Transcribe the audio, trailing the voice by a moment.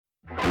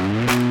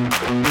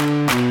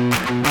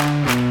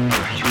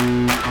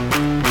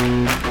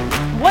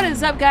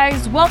up,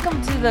 guys?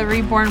 Welcome to the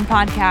Reborn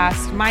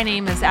Podcast. My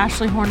name is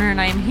Ashley Horner,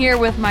 and I'm here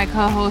with my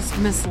co-host,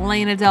 Miss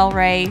Lena Del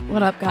Rey.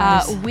 What up,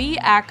 guys?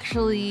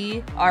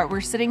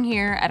 We're sitting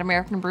here at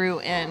American Brew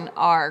in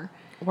our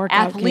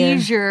Workout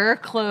athleisure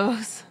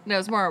clothes. No,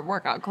 it's more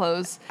workout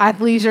clothes.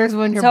 Athleisure is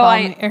when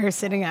you're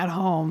sitting at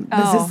home.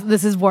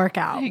 This is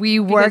workout.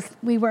 We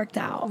worked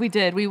out. We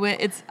did. We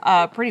went. It's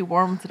pretty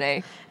warm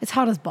today. It's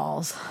hot as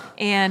balls.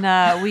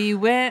 And we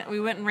went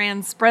and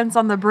ran sprints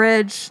on the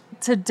bridge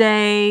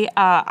today.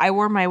 I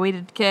wore my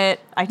weighted kit.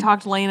 I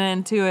talked Lena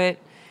into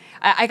it.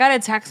 I got a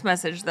text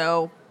message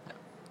though.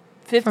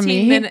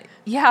 15 minutes.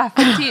 Yeah,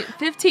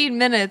 15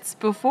 minutes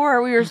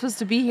before we were supposed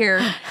to be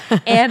here.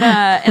 And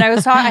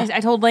I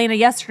told Lena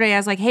yesterday, I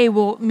was like, hey,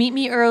 we'll meet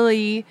me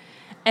early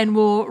and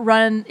we'll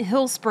run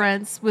hill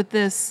sprints with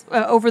this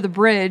over the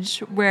bridge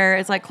where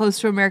it's like close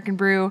to American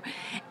Brew.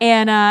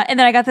 And then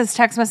I got this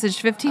text message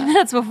 15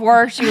 minutes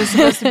before she was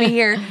supposed to be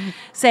here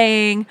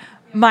saying,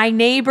 my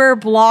neighbor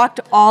blocked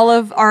all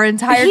of our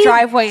entire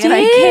driveway and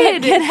I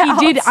can't get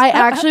out. He did. I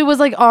actually was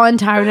like on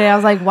time today. I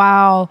was like,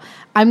 wow,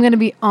 I'm going to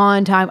be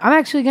on time. I'm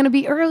actually going to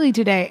be early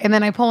today. And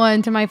then I pull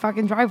into my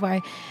fucking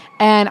driveway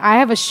and I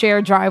have a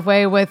shared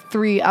driveway with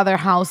 3 other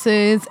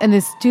houses. And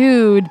this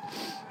dude,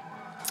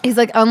 he's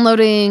like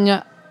unloading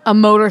a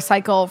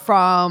motorcycle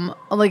from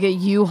like a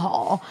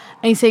U-Haul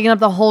and he's taking up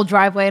the whole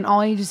driveway and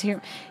all you just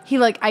hear, he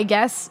like, I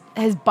guess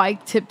his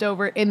bike tipped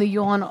over in the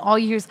U-Haul and all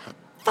you hear is,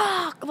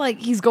 fuck, like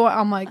he's going,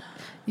 I'm like,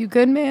 you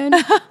good, man?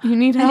 You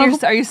need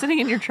help? Are you sitting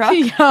in your truck?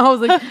 Yeah, I was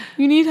like,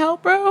 you need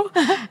help, bro?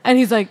 And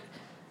he's like,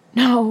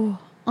 no.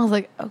 I was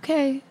like,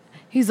 okay.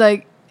 He's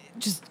like,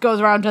 just goes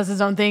around, does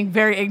his own thing,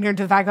 very ignorant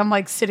to the fact I'm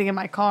like sitting in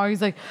my car.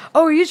 He's like,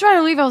 oh, are you trying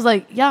to leave? I was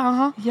like, yeah,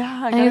 uh-huh.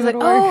 Yeah, and he's like,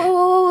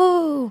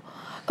 oh,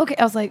 okay.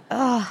 I was like,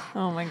 ugh.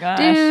 Oh my gosh.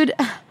 Dude.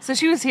 So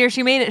she was here.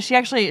 She made it.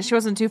 She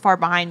wasn't too far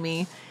behind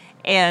me.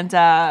 And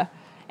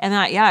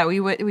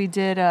we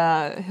did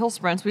hill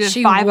sprints. We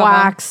did 5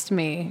 of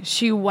them.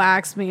 She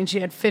waxed me and she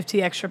had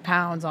 50 extra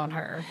pounds on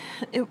her.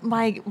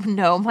 My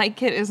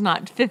kid is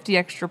not 50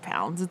 extra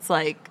pounds. It's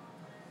like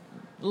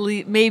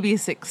maybe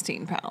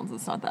 16 pounds.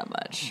 It's not that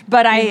much.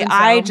 But I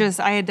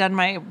had done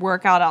my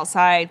workout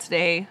outside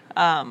today.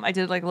 I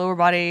did like lower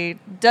body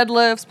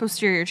deadlifts,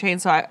 posterior chain,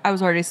 so I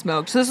was already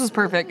smoked. So this was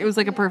perfect. It was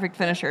like a perfect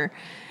finisher.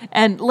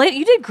 And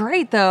you did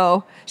great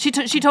though. She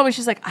told me,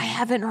 she's like, I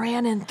haven't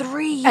ran in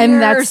 3 years.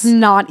 And that's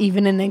not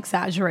even an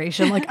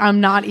exaggeration. Like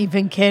I'm not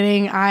even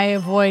kidding. I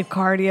avoid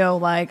cardio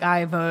like I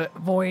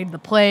avoid the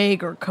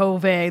plague or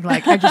COVID.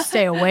 Like I just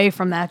stay away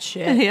from that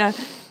shit. Yeah.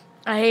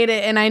 I hate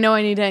it, and I know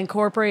I need to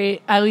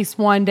incorporate at least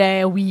one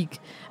day a week.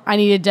 I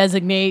need to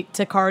designate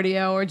to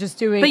cardio or just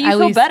doing. But you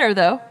feel better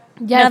though.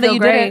 Yeah, now I feel that you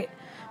great. did it.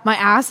 My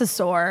ass is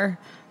sore,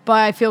 but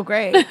I feel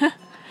great.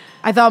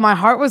 I thought my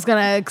heart was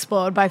gonna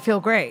explode, but I feel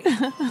great.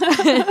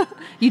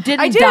 You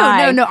didn't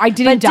die. No, I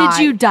didn't die.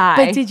 Did you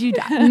die? But did you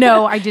die?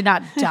 No, I did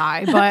not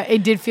die, but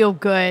it did feel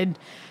good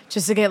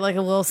just to get like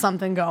a little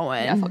something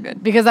going. Yeah, I feel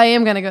good. Because I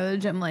am gonna go to the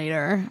gym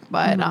later,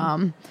 but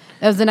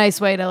that was a nice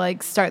way to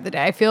like start the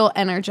day. I feel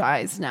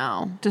energized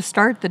now. To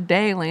start the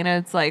day, Lena,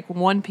 it's like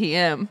 1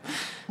 p.m.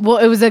 Well,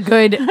 it was a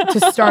good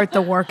to start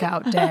the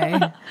workout day.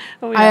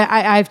 Oh, yeah.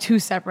 I have 2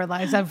 separate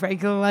lives. I have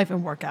regular life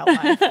and workout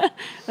life.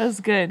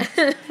 That's good.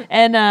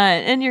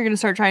 And you're going to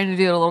start trying to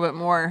do it a little bit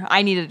more.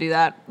 I need to do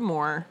that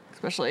more,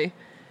 especially.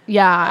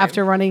 Yeah,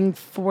 after running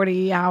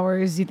 40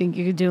 hours, you think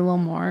you could do a little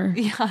more?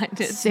 Yeah,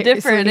 it's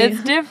different.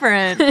 It's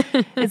different.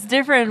 It's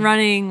different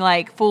running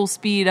like full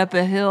speed up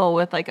a hill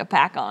with like a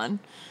pack on.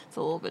 It's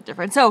a little bit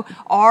different. So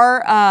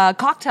our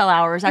cocktail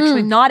hour is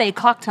actually not a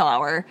cocktail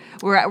hour.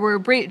 We're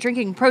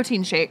drinking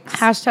protein shakes.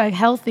 #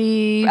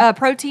 healthy.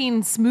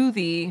 Protein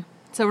smoothie.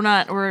 So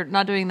we're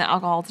not doing the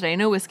alcohol today.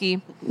 No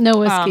whiskey. No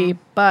whiskey,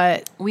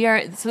 but we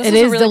are. So this it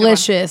is really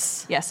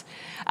delicious. Yes.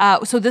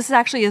 So this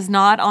actually is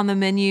not on the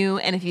menu,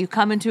 and if you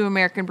come into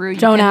American Brew, you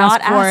Don't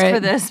cannot ask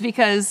for this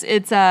because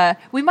it's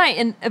we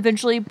might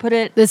eventually put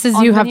it. This is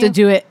on you the have menu. to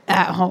do it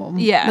at home.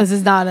 Yeah, this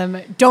is not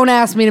don't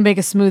ask me to make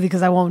a smoothie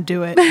because I won't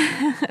do it.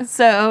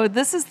 So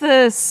this is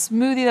the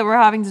smoothie that we're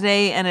having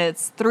today, and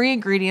it's 3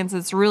 ingredients.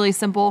 It's really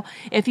simple.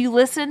 If you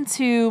listen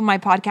to my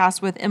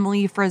podcast with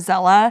Emily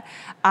Frazella,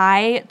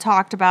 I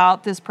talked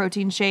about this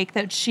protein shake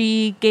that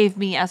she gave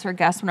me as her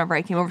guest whenever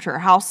I came over to her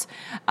house.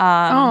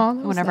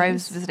 Whenever I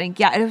was visiting.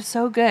 Yeah, it was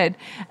so good.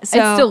 So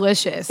it's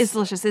delicious. It's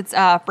delicious. It's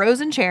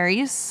frozen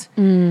cherries,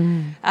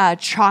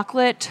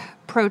 chocolate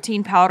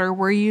protein powder.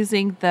 We're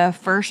using the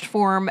First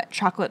Form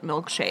chocolate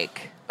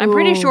milkshake. I'm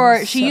pretty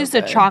sure she used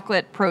a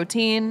chocolate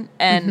protein,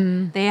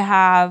 and they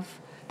have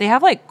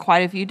like quite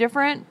a few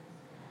different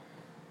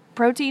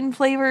protein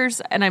flavors,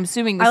 and I'm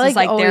assuming this is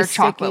like their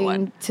chocolate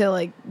one. To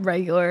like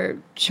regular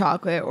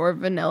chocolate or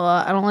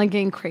vanilla. I don't like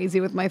getting crazy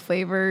with my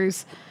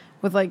flavors.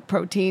 with like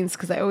proteins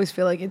because I always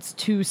feel like it's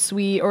too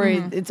sweet or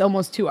it's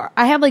almost too.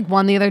 I had like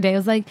one the other day. It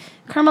was like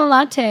caramel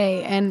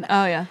latte, and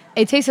Oh yeah.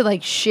 it tasted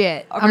like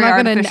shit. Oh, very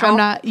artificial? I'm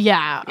not.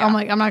 Yeah, I'm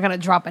like I'm not gonna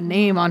drop a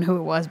name on who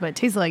it was, but it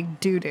tasted like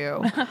doo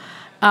doo.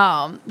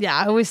 Yeah,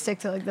 I always stick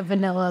to like the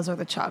vanillas or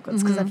the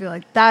chocolates because I feel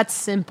like that's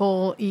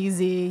simple,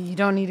 easy. You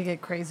don't need to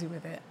get crazy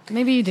with it.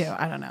 Maybe you do.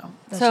 I don't know.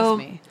 That's just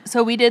me.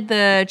 So we did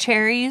the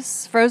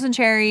cherries, frozen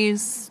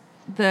cherries.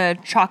 The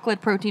chocolate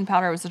protein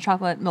powder was the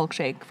chocolate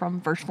milkshake from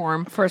First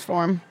Form. First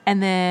Form.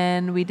 And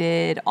then we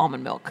did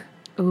almond milk.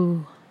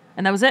 Ooh.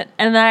 And that was it.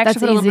 And then I actually That's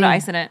put a little bit of easy.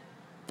 ice in it.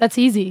 That's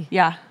easy.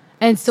 Yeah.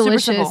 And it's Super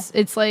delicious. simple.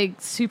 It's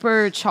like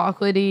super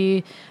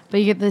chocolatey, but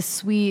you get the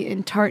sweet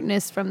and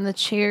tartness from the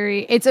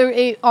cherry.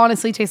 It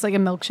honestly tastes like a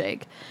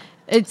milkshake.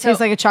 It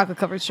tastes like a chocolate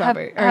covered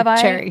strawberry or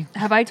cherry.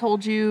 Have I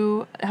told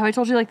you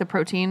like the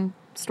protein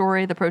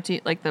story,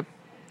 the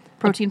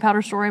protein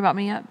powder story about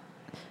me yet?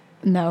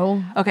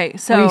 No. Okay, Were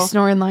so you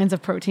snoring lines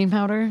of protein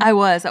powder? I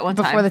was at one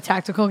time. Before the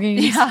tactical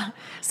games? Yeah.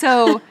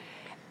 So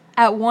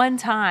at one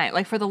time,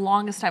 like for the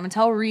longest time,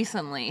 until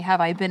recently,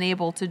 have I been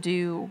able to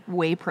do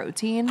whey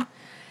protein.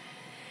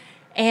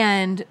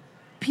 And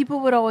people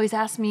would always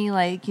ask me,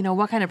 like, you know,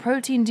 what kind of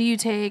protein do you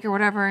take or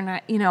whatever. And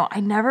I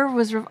never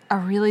was a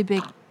really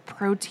big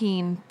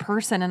protein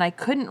person. And I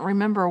couldn't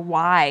remember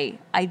why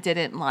I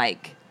didn't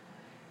like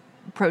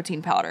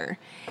protein powder.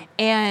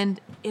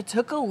 And it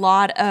took a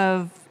lot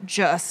of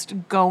just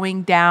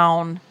going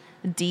down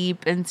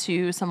deep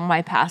into some of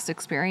my past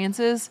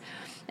experiences.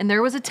 And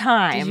there was a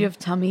time. Did you have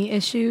tummy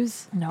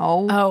issues?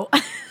 No. Oh.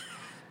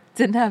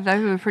 I have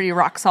a pretty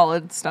rock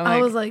solid stomach.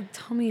 I was like,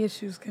 tummy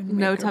issues can make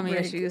No or tummy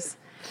break. issues.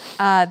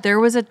 There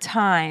was a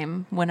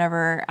time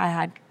whenever I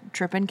had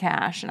tripping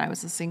cash and I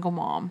was a single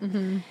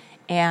mom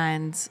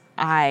and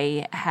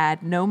I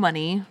had no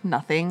money,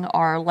 nothing.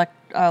 Our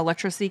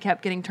electricity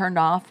kept getting turned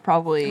off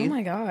probably. Oh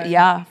my God.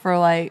 Yeah,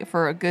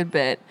 for a good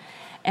bit.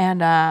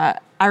 And I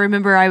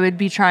remember I would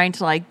be trying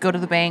to like go to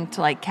the bank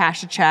to like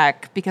cash a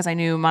check because I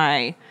knew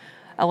my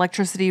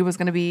electricity was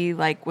going to be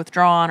like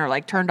withdrawn or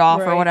like turned off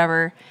or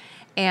whatever.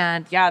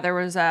 And yeah, there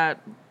was a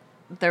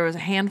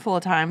handful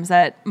of times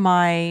that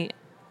my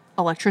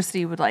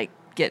electricity would like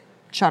get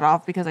shut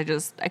off because I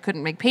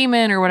couldn't make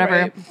payment or whatever.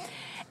 Right.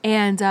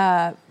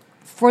 And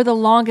for the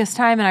longest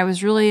time, and I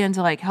was really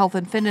into like health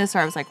and fitness, or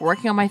I was like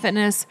working on my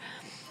fitness.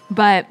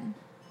 But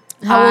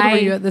How old were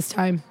you at this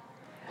time?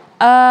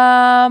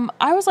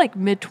 I was like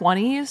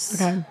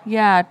mid-20s. Okay.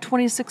 Yeah,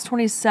 26,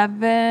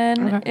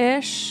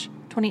 27-ish,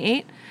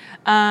 28.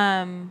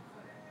 I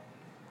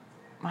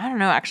don't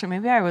know, actually.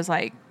 Maybe I was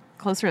like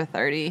closer to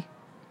 30.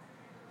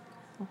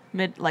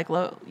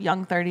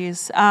 Young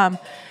 30s.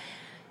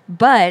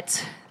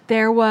 But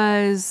there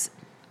was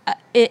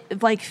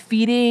it like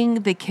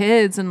feeding the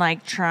kids and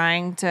like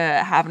trying to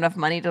have enough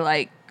money to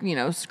like, you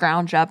know,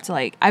 scrounge up to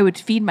like, I would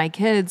feed my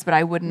kids, but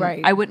I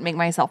wouldn't make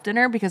myself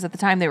dinner because at the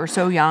time they were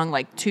so young,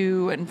 like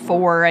 2 and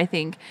 4, I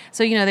think.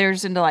 So, you know, they were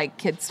just into like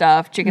kid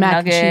stuff, chicken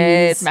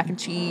nuggets, mac and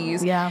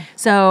cheese. Yeah.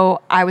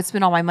 So I would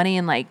spend all my money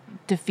in like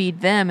to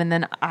feed them, and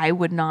then I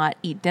would not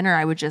eat dinner.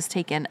 I would just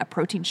take in a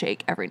protein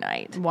shake every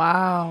night.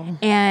 Wow.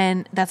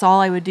 And that's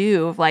all I would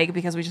do, like,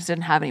 because we just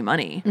didn't have any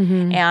money.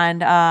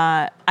 And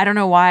I don't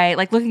know why,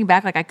 like looking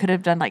back, like I could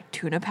have done like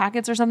tuna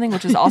packets or something,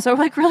 which is also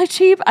like really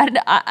cheap.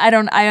 I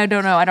don't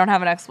know. I don't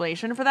have an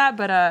explanation for that,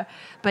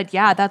 but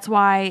yeah, that's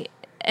why.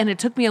 And it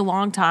took me a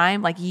long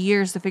time, like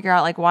years, to figure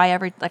out like why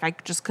I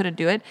just couldn't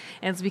do it.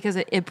 And it's because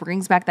it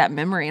brings back that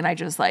memory, and I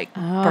just like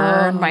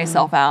burned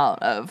myself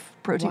out of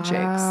protein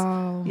shakes.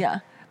 Yeah.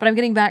 But I'm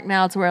getting back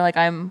now to where like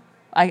I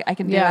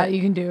can do it. Yeah,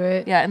 you can do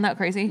it. Yeah, isn't that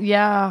crazy?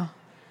 Yeah.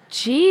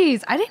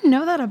 Jeez, I didn't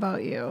know that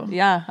about you.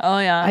 Yeah. Oh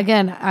yeah.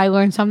 Again, I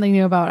learned something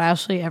new about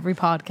Ashley every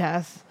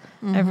podcast,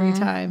 every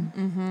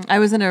time. I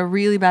was in a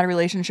really bad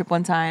relationship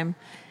one time,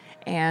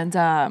 and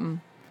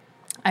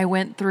I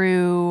went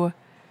through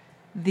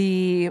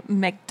the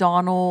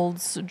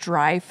McDonald's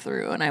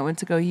drive-through, and I went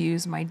to go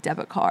use my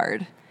debit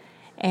card,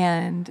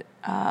 and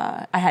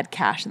I had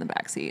cash in the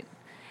backseat,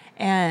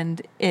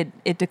 and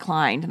it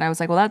declined, and I was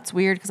like, well, that's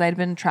weird because I had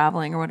been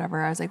traveling or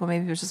whatever. I was like, well,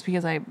 maybe it was just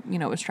because I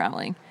was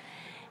traveling,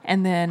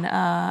 and then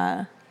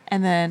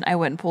I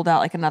went and pulled out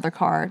like another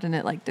card, and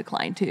it like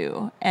declined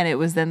too, and it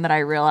was then that I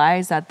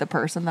realized that the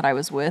person that I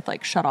was with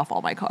like shut off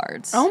all my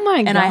cards. Oh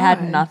my God. And I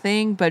had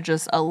nothing but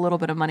just a little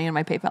bit of money in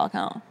my PayPal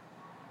account.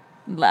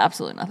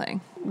 Absolutely nothing.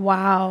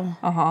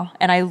 Wow.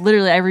 And I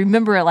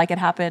remember it like it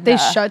happened. They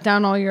shut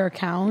down all your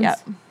accounts?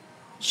 Yep.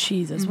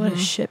 Jesus, what a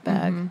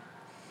shitbag.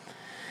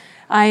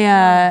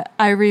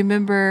 I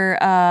remember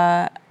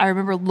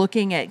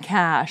looking at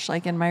Cash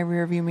like in my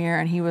rearview mirror,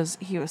 and he was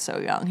so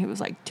young. He was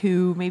like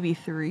 2, maybe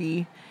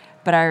 3.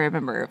 But I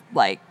remember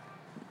like,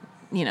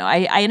 you know,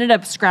 I ended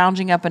up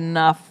scrounging up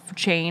enough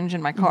change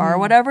in my car or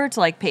whatever to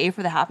like pay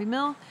for the Happy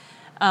Meal.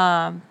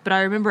 But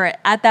I remember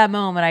at that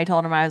moment, I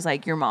told him, I was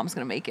like, your mom's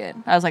going to make it.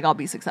 I was like, I'll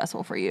be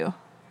successful for you.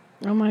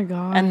 Oh my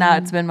God. And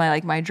that's been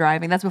my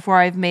driving. That's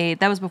before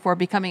that was before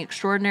Becoming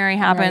Extraordinary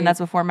happened. Right. That's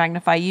before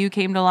Magnify You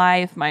came to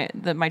life, my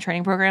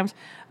training programs.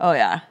 Oh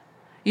yeah.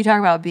 You talk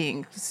about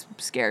being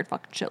scared,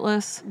 fucking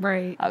shitless.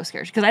 Right. I was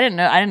scared because I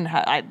didn't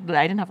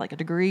have like a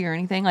degree or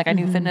anything. Like I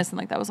knew fitness and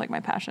like that was like my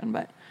passion.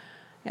 But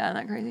yeah,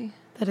 isn't that crazy?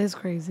 That is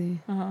crazy.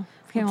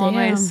 Came a long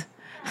ways.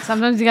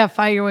 Sometimes you gotta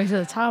fight your way to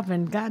the top,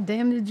 and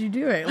goddamn, did you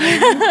do it?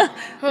 Like,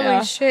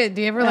 holy shit!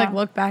 Do you ever like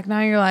look back now?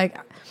 And you're like,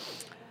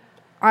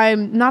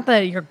 I'm not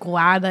that you're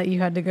glad that you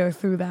had to go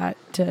through that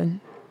to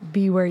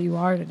be where you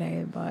are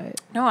today,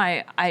 but no,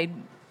 I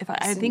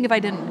think if I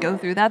didn't go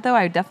through that though,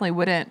 I definitely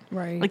wouldn't.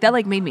 Right. Like that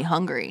like made me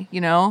hungry,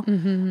 you know?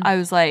 Mm-hmm. I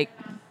was like,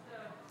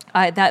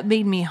 that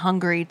made me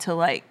hungry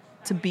to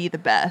be the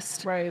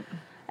best. right.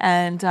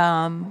 And,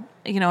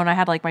 you know, and I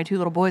had like my 2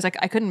 little boys, like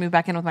I couldn't move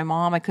back in with my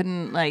mom. I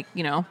couldn't like,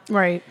 you know,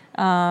 Right.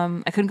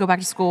 I couldn't go back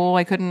to school.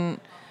 I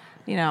couldn't,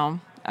 you know,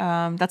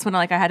 that's when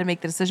like I had to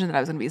make the decision that I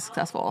was going to be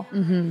successful.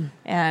 Mm-hmm.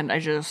 And I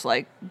just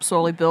like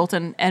slowly built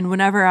and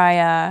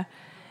whenever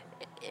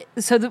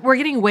we're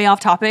getting way off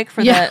topic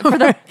for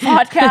the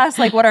podcast,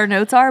 like what our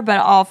notes are, but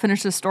I'll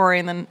finish the story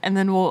and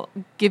then we'll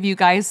give you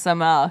guys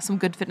some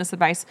good fitness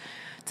advice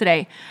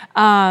today.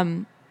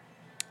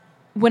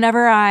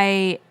 Whenever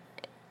I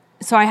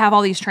have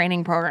all these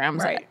training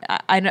programs. Right.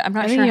 I'm not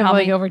I sure think you how have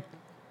many. like over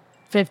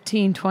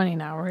 15, 20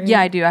 now, right?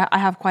 Yeah, I do. I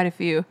have quite a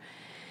few.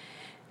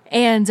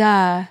 And,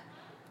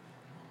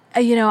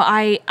 you know,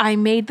 I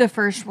made the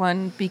first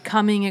one,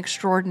 Becoming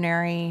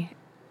Extraordinary,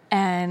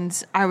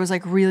 and I was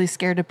like really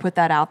scared to put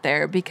that out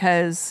there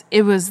because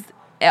it was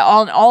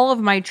all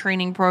of my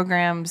training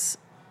programs.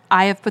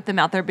 I have put them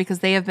out there because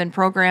they have been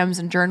programs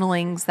and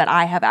journalings that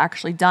I have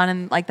actually done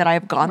and like that I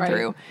have gone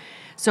through.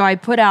 So I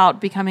put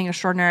out Becoming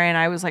Extraordinary and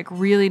I was like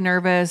really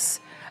nervous.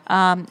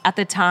 At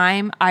the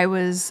time I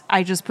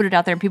just put it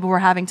out there and people were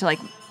having to like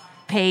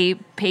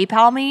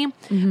PayPal me,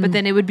 but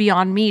then it would be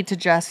on me to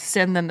just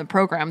send them the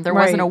program. There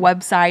wasn't a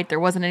website, there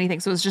wasn't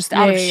anything. So it was just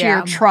out of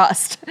sheer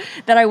trust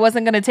that I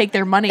wasn't going to take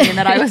their money and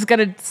that I was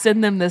going to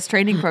send them this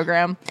training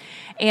program.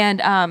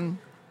 And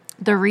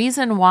the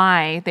reason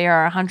why they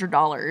are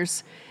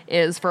 $100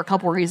 is for a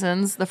couple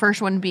reasons. The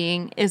first one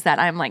being is that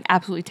I'm like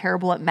absolutely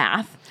terrible at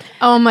math.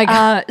 Oh my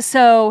God.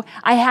 So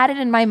I had it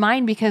in my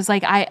mind because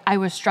like I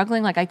was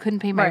struggling, like I couldn't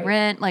pay my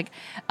rent, like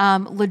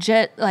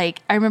legit,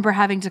 like I remember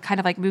having to kind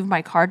of like move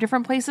my car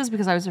different places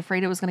because I was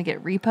afraid it was going to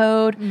get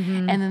repoed.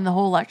 And then the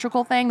whole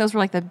electrical thing, those were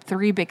like the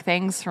 3 big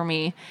things for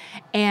me.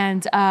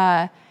 And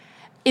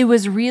it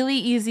was really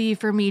easy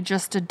for me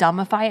just to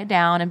dumbify it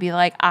down and be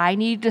like, I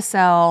need to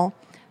sell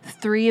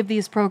 3 of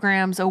these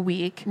programs a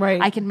week. Right.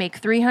 I can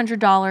make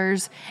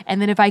 $300. And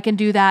then if I can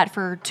do that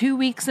for 2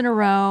 weeks in a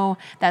row,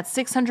 that's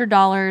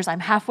 $600. I'm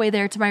halfway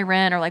there to my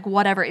rent or like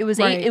whatever. It was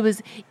it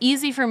was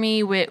easy for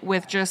me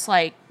with just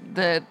like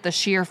the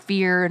sheer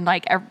fear and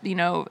like, you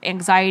know,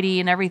 anxiety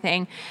and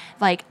everything.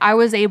 Like I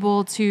was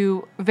able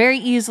to very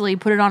easily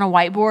put it on a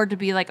whiteboard to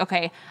be like,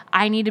 okay,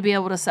 I need to be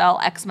able to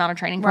sell X amount of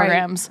training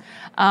programs.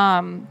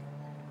 And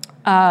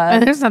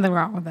there's nothing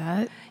wrong with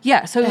that.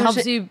 Yeah, so it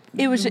helps you.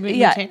 It was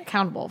maintain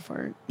accountable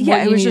for.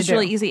 Yeah, it was just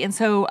really easy. And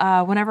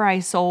so whenever I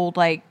sold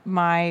like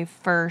my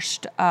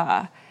first,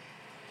 I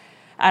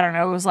don't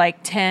know, it was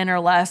like 10 or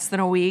less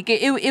than a week.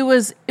 It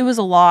was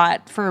a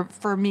lot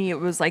for me. It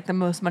was like the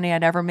most money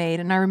I'd ever made.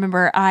 And I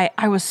remember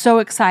I was so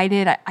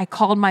excited. I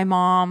called my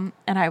mom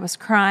and I was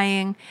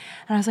crying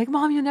and I was like,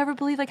 Mom, you'll never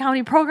believe like how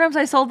many programs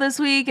I sold this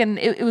week. And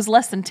it was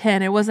less than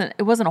 10. It wasn't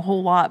a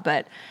whole lot,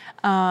 but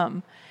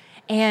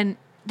and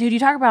dude, you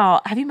talk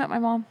about, have you met my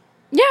mom?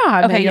 Yeah,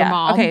 I've met your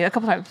mom. Okay, a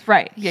couple times.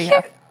 Right.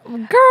 Yeah. Girl.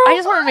 I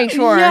just want to make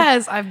sure.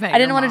 Yes, I've met I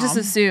didn't your want to mom. just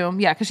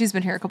assume. Yeah, because she's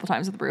been here a couple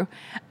times at the brew.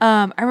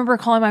 I remember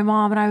calling my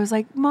mom and I was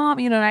like,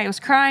 Mom, you know, and I was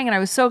crying and I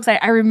was so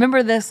excited. I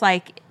remember this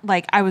like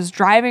I was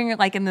driving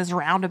like in this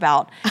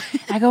roundabout.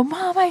 I go,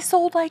 Mom, I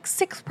sold like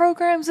 6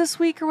 programs this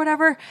week or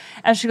whatever.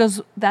 And she goes,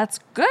 that's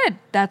good.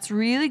 That's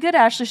really good,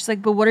 Ashley. She's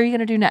like, but what are you going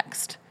to do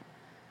next?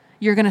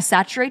 You're going to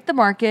saturate the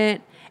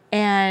market.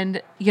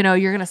 And, you know,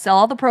 you're going to sell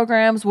all the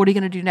programs. What are you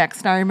going to do next?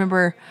 And I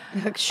remember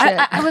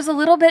I was a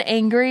little bit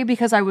angry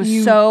because I was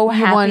so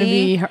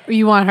happy.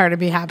 You want her to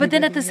be happy. But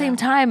then at the same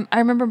time, I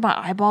remember my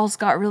eyeballs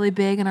got really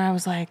big and I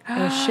was like,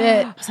 oh,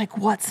 shit. I was like,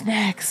 what's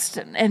next?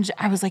 And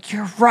I was like,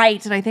 you're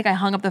right. And I think I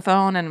hung up the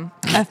phone. And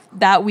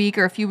that week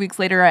or a few weeks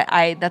later,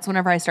 that's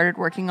whenever I started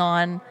working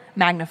on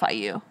Magnify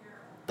You.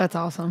 That's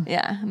awesome.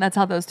 Yeah, and that's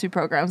how those 2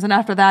 programs. And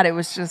after that, it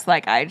was just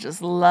like I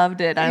just loved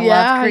it. I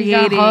loved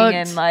creating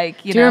and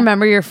like you know. Do you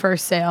remember your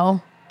first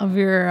sale of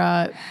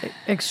your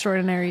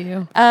Extraordinary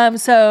You?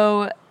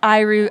 So I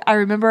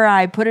remember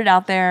I put it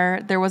out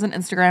there. There wasn't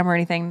Instagram or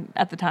anything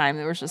at the time.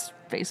 There was just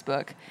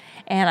Facebook,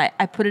 and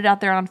I put it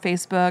out there on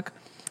Facebook.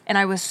 And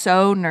I was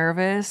so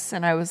nervous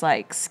and I was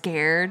like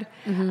scared.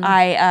 Mm-hmm.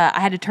 I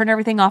had to turn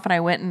everything off and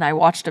I went and I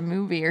watched a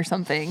movie or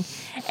something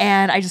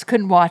and I just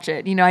couldn't watch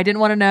it. You know, I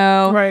didn't want to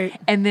know. Right.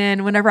 And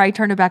then whenever I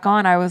turned it back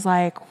on, I was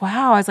like,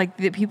 wow, I was like,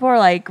 people are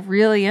like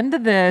really into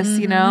this,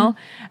 you know?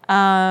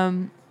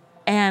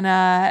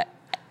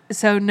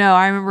 So no,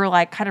 I remember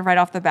like kind of right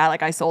off the bat,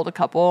 like I sold a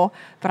couple,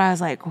 but I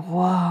was like,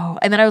 whoa.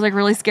 And then I was like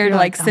really scared to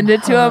like send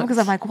it to them because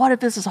I'm like, what if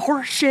this is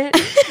horse shit?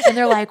 And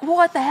they're like,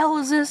 what the hell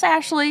is this,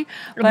 Ashley?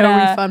 But, no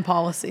refund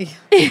policy.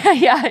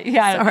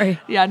 Yeah. Sorry.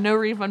 Yeah, no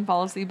refund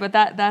policy. But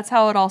that's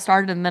how it all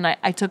started. And then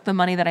I took the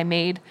money that I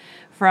made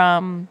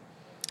from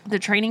the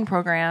training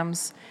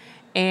programs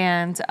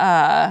and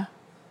I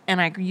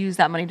used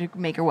that money to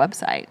make a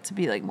website to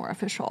be like more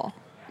official.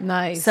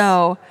 Nice.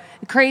 So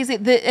crazy.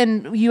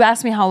 And you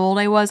asked me how old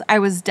I was. I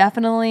was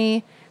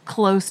definitely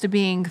close to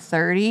being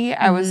 30.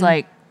 I was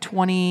like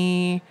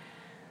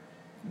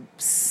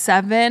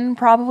 27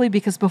 probably,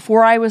 because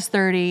before I was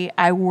 30,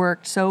 I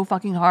worked so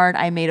fucking hard.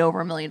 I made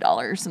over $1 million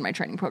in my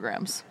training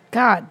programs.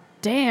 God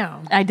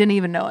damn. I didn't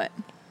even know it.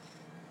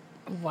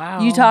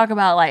 Wow. You talk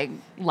about like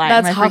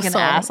lighting my freaking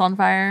hustle. ass on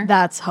fire.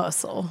 That's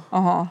hustle.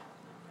 Uh-huh.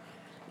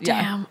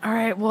 Yeah. Damn. All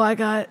right. Well, I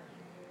got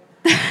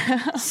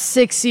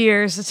 6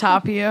 years to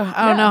top you.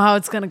 I don't know how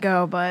it's going to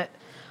go, but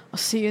I'll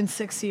see you in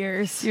 6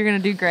 years. You're going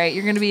to do great.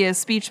 You're going to be a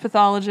speech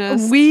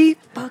pathologist. We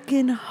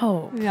fucking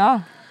hope.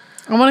 Yeah.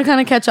 I want to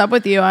kind of catch up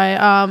with you.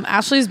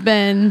 Ashley's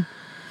been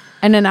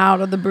in and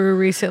out of the brew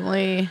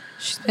recently.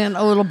 She's been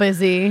a little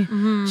busy.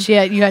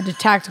 Mm-hmm. You had the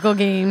tactical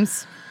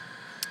games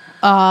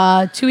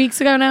 2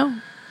 weeks ago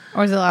now,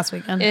 or was it last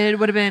weekend? It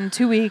would have been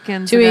 2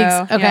 weekends. 2 weeks.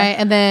 Okay, yeah.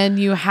 And then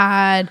you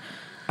had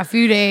a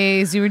few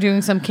days. You were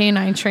doing some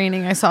canine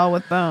training. I saw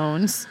with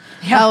Bones.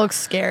 Yeah. That looks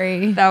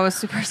scary. That was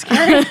super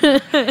scary.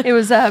 It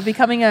was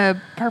becoming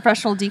a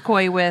professional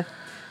decoy with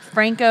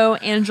Franco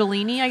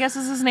Angelini, I guess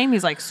is his name.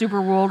 He's like super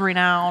world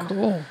renowned.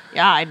 Cool.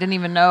 Yeah, I didn't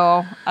even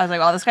know. I was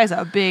like, oh, this guy's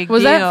a big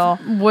deal.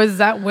 Was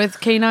that with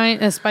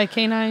K9, Spike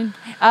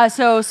K9?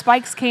 So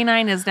Spike's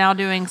K9 is now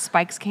doing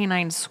Spike's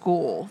K9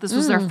 School. This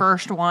was their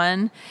first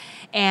one.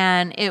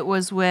 And it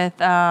was with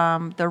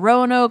the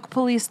Roanoke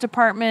Police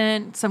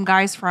Department. Some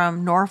guys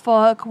from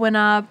Norfolk went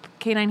up.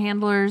 K9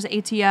 Handlers,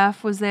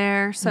 ATF was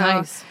there. So,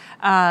 nice.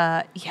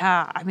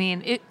 Yeah, I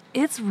mean,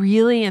 it's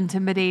really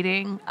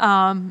intimidating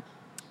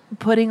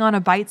putting on a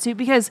bite suit,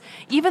 because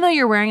even though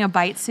you're wearing a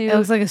bite suit, it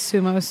looks like a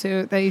sumo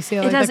suit that you see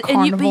at like the but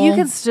carnival. you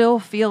can still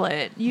feel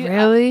it.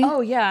 Really?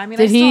 Oh yeah. I mean,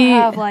 I still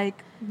have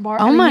like.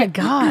 My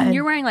God.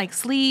 You're wearing like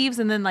sleeves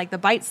and then like the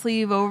bite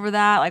sleeve over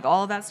that, like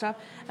all of that stuff.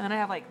 And then I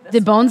have like this.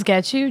 Did Bones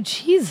get you?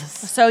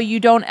 Jesus. So you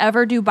don't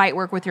ever do bite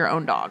work with your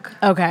own dog.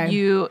 Okay.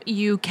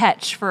 You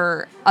catch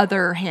for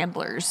other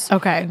handlers.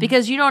 Okay.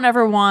 Because you don't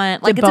ever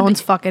want like. Did Bones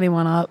fuck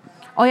anyone up?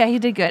 Oh yeah, he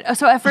did good.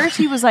 So at first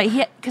he was like,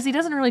 because he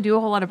doesn't really do a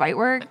whole lot of bite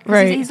work.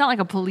 Right. He's not like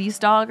a police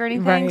dog or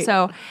anything. Right.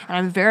 So, and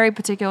I'm very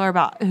particular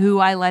about who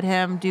I let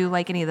him do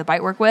like any of the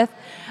bite work with.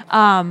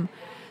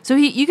 So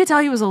you could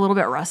tell he was a little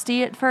bit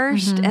rusty at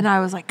first, and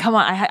I was like, "Come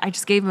on!" I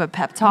just gave him a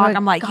pep talk.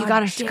 I'm like, "You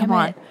gotta come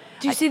on."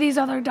 Do you see these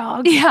other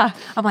dogs? Yeah,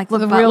 I'm like, "Look,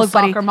 the real look,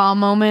 buddy." soccer mom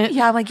moment.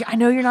 Yeah, I'm like, "I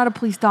know you're not a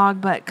police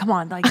dog, but come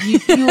on, like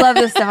you love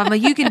this stuff." I'm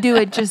like, "You can do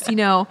it. Just take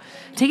a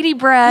deep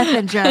breath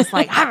and just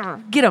like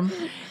get him."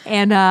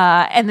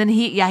 And then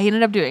he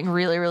ended up doing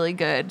really, really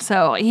good.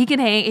 So he can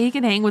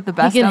hang with the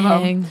best of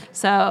them.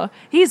 So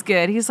he's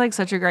good. He's like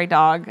such a great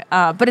dog.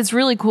 But it's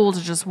really cool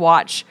to just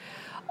watch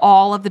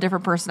all of the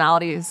different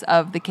personalities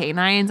of the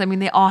canines. I mean,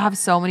 they all have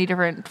so many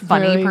different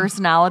funny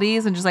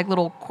personalities and just like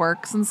little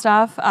quirks and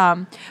stuff.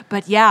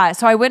 But yeah,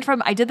 so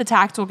I did the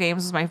tactical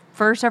games. It was my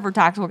first ever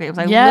tactical games.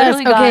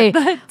 Literally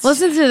got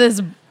listen to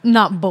this.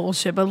 Not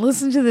bullshit, but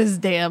listen to this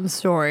damn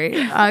story.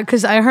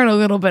 Because I heard a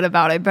little bit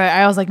about it, but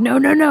I was like, no,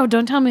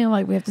 don't tell me. I'm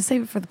like, we have to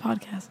save it for the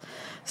podcast.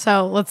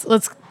 So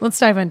let's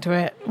dive into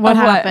it. What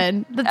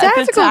happened? The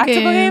tactical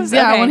games.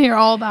 Yeah, okay. I want to hear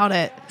all about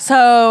it.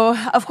 So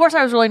of course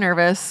I was really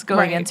nervous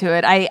going into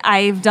it.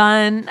 I've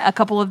done a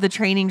couple of the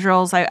training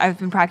drills. I've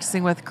been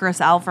practicing with Chris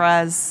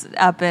Alvarez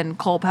up in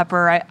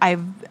Culpeper.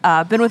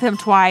 I've been with him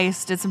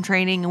twice. Did some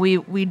training.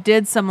 We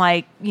did some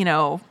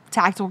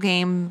tactical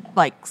game,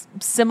 like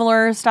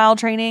similar style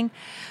training,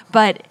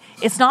 but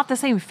it's not the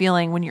same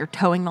feeling when you're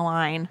towing the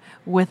line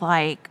with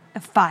like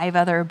 5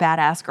 other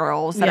badass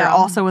girls that are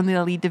also in the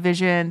elite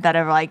division that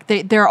are like,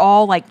 they're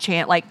all like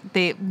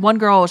one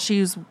girl,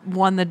 she's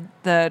won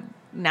the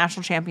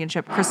national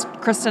championship,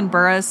 Kristen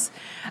Burris.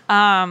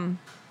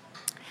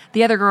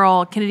 The other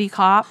girl, Kennedy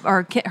Kopp,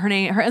 or her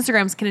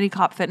Instagram's Kennedy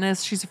Kopp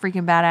Fitness. She's a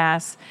freaking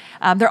badass.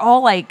 They're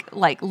all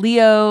like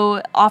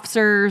Leo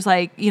officers,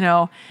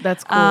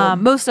 That's cool.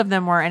 Most of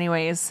them were,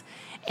 anyways.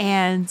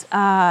 And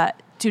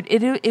dude,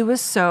 it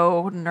was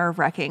so nerve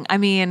wracking. I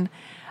mean,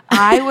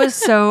 I was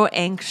so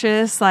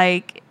anxious.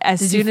 Like as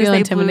Did soon you feel as they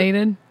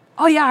intimidated?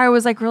 Oh yeah, I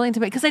was like really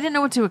intimidated because I didn't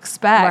know what to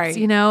expect,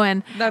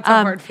 and that's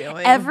a hard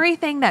feeling.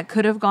 Everything that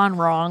could have gone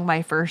wrong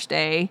my first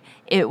day,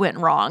 it went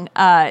wrong.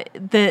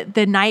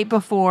 The night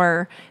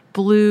before,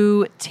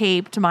 Blue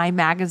taped my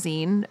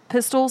magazine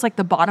pistols, like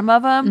the bottom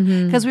of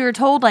them, because we were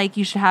told like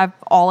you should have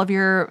all of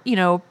your,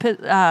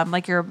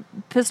 like your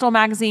pistol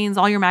magazines,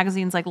 all your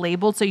magazines like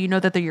labeled so you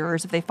know that they're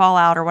yours. If they fall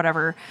out or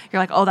whatever,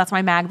 you're like, oh, that's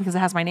my mag because it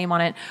has my name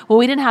on it. Well,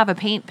 we didn't have a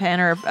paint pen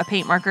or a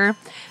paint marker.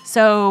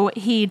 So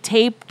he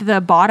taped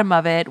the bottom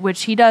of it,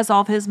 which he does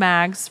all of his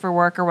mags for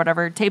work or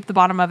whatever, taped the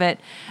bottom of it.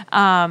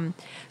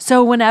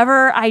 So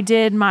whenever I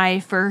did my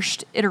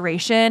first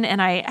iteration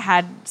and I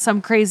had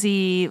some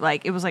crazy,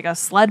 like it was like a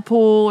sled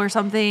pull or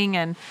something,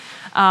 and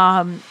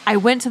I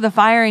went to the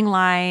firing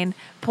line,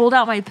 pulled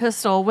out my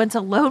pistol, went to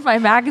load my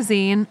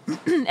magazine,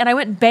 and I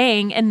went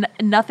bang, and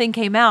nothing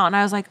came out. And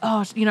I was like,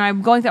 oh,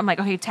 I'm going through, I'm like,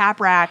 okay, tap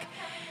rack,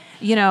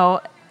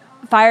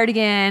 fired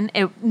again.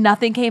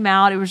 Nothing came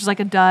out. It was just like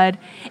a dud.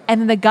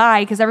 And then the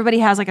guy, because everybody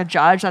has like a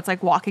judge that's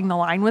like walking the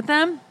line with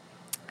them,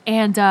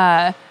 and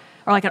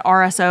or like an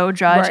RSO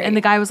judge. Right. And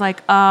the guy was like,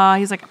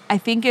 he's like, I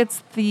think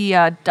it's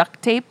the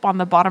duct tape on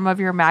the bottom of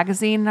your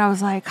magazine. And I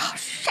was like, oh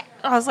shit.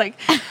 I was like,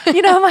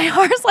 my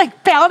heart's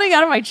like pounding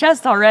out of my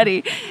chest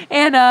already.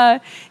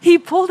 And he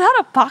pulled out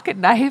a pocket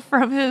knife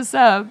from his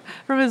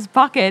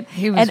pocket.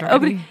 He was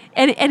ready.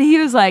 And he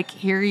was like,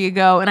 here you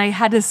go. And I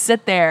had to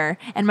sit there,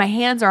 and my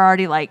hands are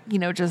already like,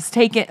 just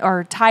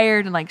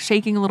tired and like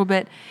shaking a little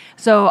bit.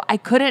 So I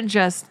couldn't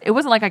it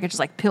wasn't like I could just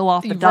like peel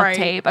off the duct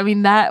tape. I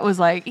mean, that was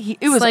like,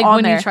 it was like on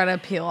when there. you try to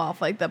peel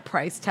off like the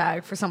price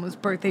tag for someone's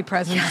birthday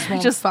present,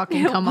 just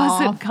fucking come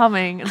off. It wasn't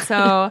coming. And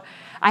so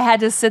I had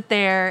to sit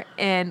there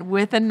and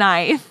with a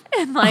knife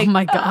and like, oh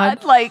my God.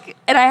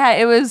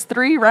 It was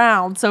 3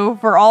 rounds. So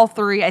for all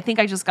 3, I think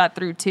I just got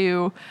through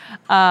 2.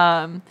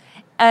 I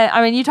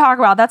mean, you talk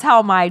about, that's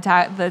how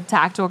the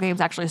tactical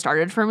games actually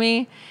started for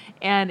me.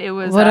 And it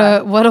was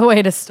what a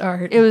way to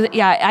start. It was,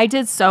 yeah, I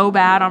did so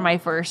bad on my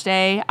first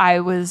day. I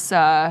was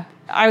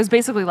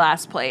basically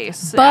last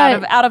place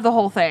out of the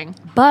whole thing.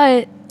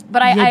 But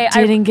I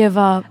didn't give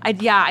up. I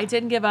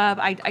didn't give up.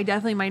 I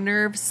definitely, my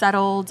nerves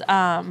settled.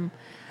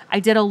 I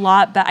did a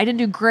lot better. I didn't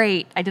do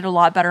great. I did a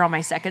lot better on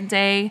my second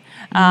day.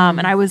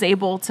 And I was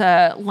able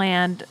to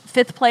land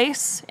 5th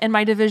place in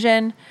my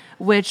division,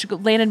 which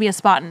landed me a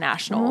spot in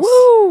nationals.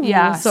 Woo!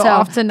 Yeah. So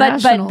off to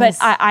nationals. But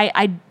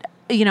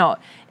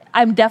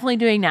I'm definitely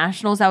doing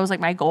nationals. That was like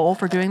my goal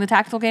for doing the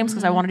tactical games,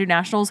 because I want to do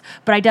nationals.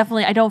 But I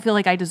don't feel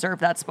like I deserve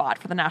that spot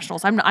for the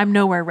nationals. I'm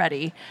nowhere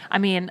ready. I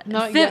mean,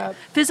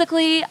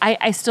 physically,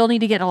 I still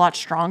need to get a lot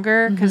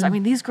stronger, because I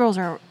mean, these girls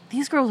are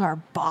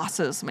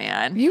bosses,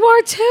 man. You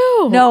are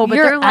too. No, but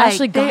you're they're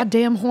Ashley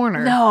goddamn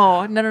Horner.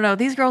 No.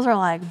 These girls are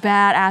like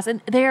badass, and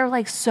they are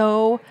like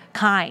so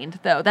kind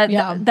though.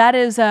 That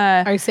is.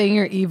 Are you saying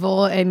you're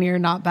evil and you're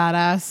not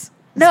badass?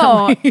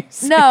 No. I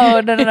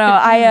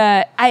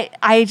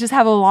just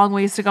have a long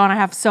ways to go, and I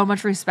have so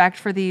much respect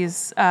for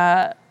these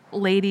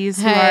ladies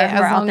who are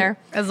out there.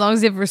 As long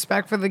as you have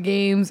respect for the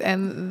games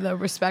and the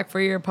respect for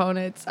your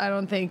opponents, I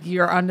don't think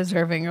you're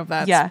undeserving of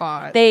that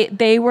spot.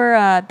 They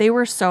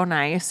were so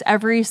nice.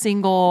 Every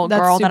single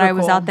girl that I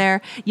was out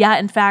there. Yeah,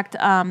 in fact,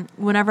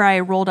 whenever I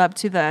rolled up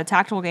to the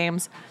tactical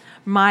games,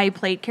 my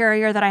plate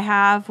carrier that I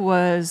have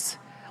was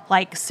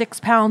like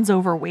 6 pounds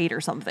overweight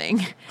or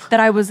something.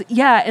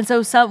 And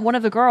so one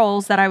of the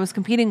girls that I was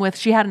competing with,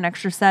 she had an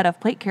extra set of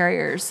plate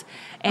carriers.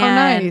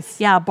 And nice.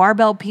 Yeah,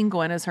 Barbell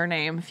Penguin is her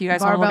name. If you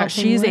guys want to look at,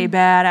 she's a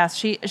badass.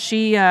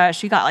 She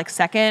got like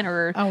 2nd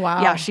or oh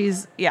wow. Yeah,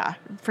 she's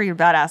pretty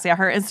badass. Yeah,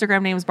 her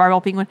Instagram name is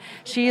Barbell Penguin.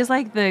 She is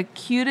like the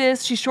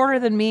cutest. She's shorter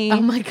than me.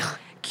 Oh my God.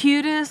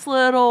 Cutest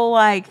little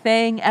like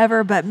thing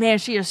ever, but man,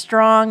 she is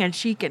strong and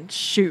she can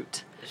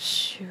shoot.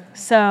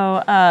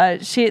 So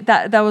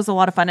that was a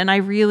lot of fun, and I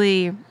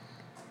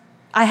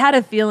had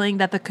a feeling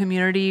that the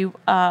community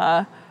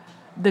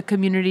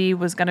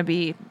was going to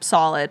be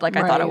solid, like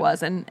I thought it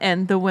was,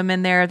 and the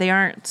women there, they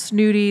aren't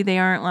snooty, they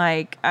aren't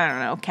like, I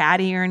don't know,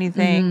 catty or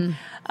anything.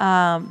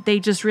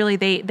 They just really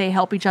they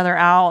help each other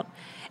out,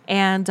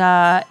 and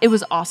it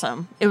was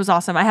awesome.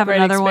 I have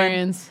another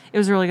one. It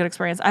was a really good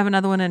experience. I have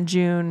another one in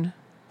June,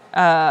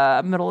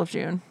 middle of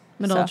June.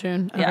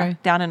 Okay. Yeah,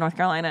 down in North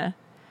Carolina.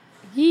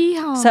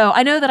 Yeehaw. So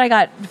I know that I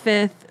got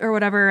 5th or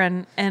whatever,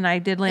 and I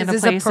did land a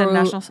place in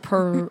nationals.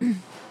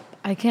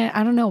 I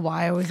don't know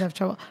why I always have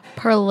trouble.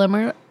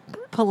 Preliminary?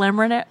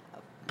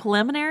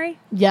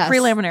 Yes.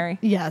 Preliminary.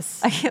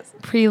 Yes. I guess.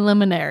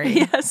 Preliminary.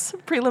 Yes.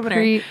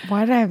 Preliminary.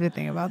 Why did I have to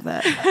think about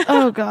that?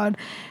 Oh God.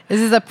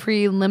 This is a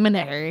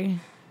preliminary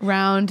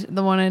round,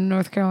 the one in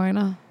North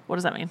Carolina. What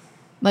does that mean?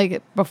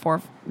 Like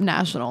before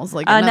nationals,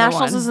 like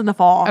nationals is in the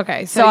fall.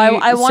 Okay. So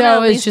I want to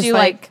at least do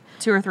like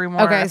 2 or 3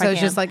 more. Okay, so it's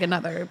just like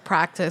another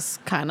practice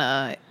kind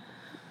of.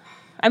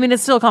 I mean,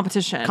 it's still a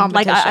competition.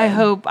 Like I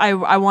hope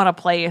I want to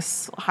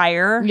place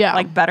higher,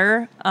 like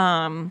better.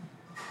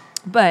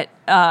 But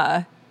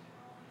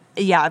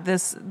yeah,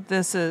 this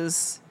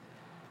is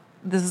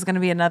going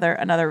to be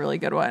another really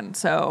good one.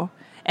 So,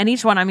 and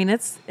each one, I mean,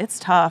 it's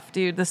tough,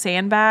 dude. The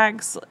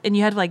sandbags, and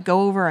you had to like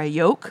go over a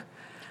yoke.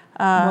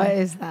 What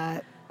is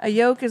that? A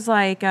yoke is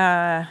like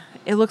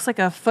it looks like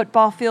a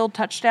football field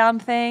touchdown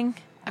thing.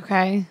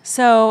 Okay.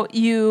 So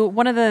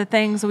one of the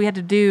things that we had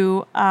to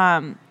do,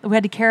 we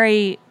had to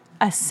carry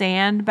a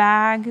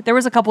sandbag. There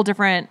was a couple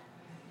different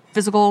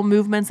physical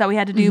movements that we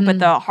had to do, but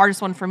the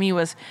hardest one for me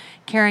was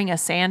carrying a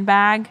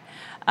sandbag.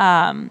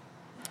 And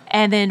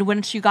then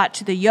once you got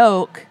to the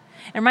yoke,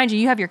 and mind you,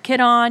 you have your kit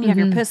on, you have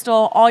your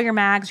pistol, all your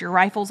mags, your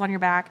rifles on your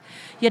back.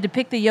 You had to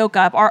pick the yoke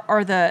up,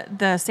 or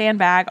the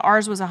sandbag.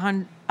 Ours was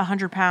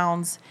 100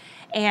 pounds,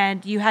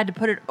 and you had to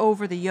put it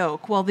over the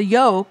yoke. Well, the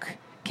yoke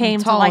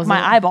came to like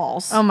my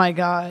eyeballs. Oh my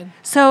God.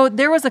 So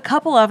there was a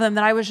couple of them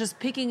that I was just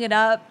picking it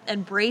up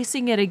and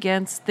bracing it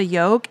against the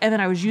yoke, and then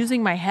I was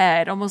using my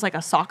head almost like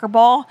a soccer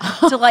ball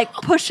to like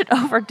push it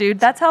over, dude.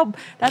 That's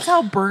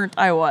how burnt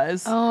I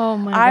was. Oh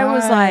my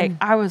God.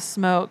 I was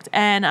smoked.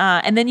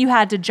 And then you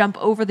had to jump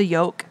over the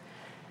yoke.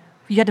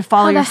 You had to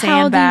follow your sandbag.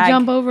 How the hell do you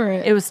jump over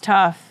it? It was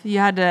tough.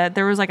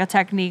 There was like a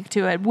technique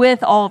to it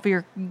with all of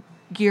your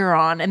gear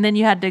on, and then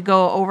you had to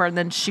go over and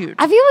then shoot.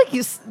 I feel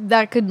like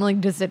that could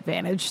like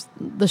disadvantage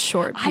the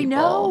short people. I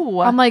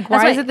know. I'm like,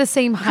 why is it the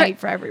same height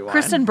for everyone?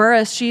 Kristen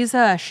Burris, she's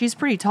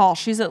pretty tall.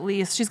 She's got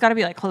to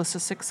be like close to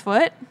 6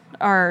 foot,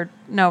 or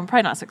no,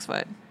 probably not 6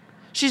 foot.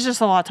 She's just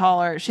a lot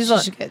taller. She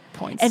should get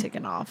points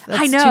taken off.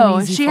 That's I know.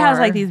 Too easy she for has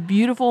her. like these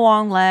beautiful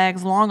long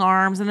legs, long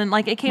arms, and then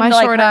like it came My to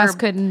like short her ass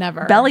could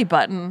never belly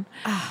button.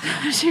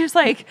 She was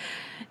like,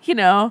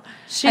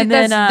 and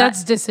then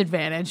that's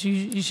disadvantage.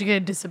 You should get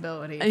a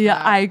disability.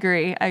 Yeah, I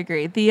agree.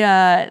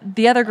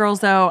 The other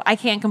girls though, I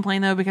can't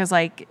complain though, because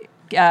like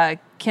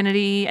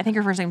Kennedy, I think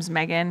her first name's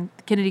Megan,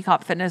 Kennedy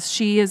Cop Fitness.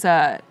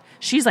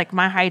 She's like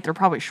my height or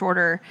probably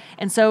shorter,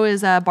 and so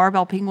is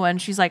Barbell Penguin.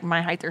 She's like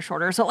my height or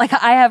shorter. So like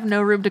I have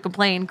no room to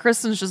complain.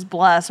 Kristen's just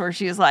blessed, where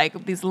she's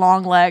like these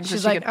long legs.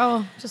 She's like,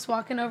 just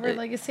walking over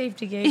like a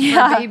safety gate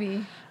yeah, for a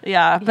baby.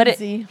 Yeah, but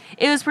Easy.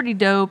 it was pretty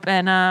dope,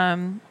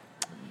 and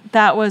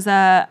that was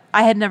I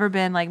had never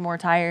been like more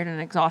tired and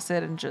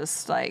exhausted, and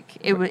just like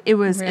it was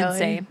Really?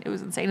 insane. It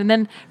was insane. And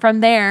then from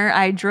there,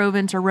 I drove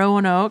into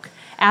Roanoke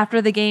after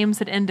the games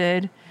had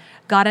ended.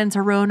 Got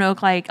into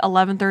Roanoke like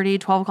 11:30,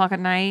 12 o'clock at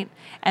night,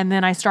 and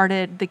then I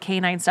started the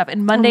canine stuff.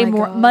 And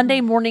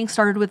Monday morning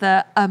started with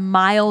a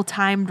mile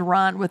timed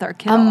run with our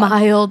kid. A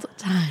mild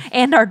time.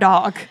 And our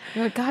dog.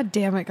 You're like, God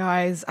damn it,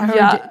 guys!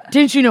 Yeah.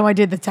 Didn't you know I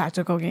did the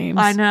tactical games?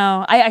 I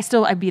know.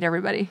 I beat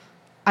everybody.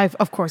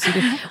 Of course you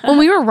did. When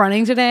we were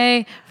running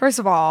today, first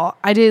of all,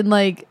 I did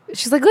like,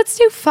 she's like, let's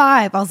do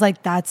 5. I was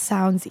like, that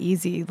sounds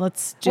easy.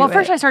 Let's do it. Well,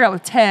 first I started out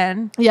with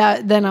 10.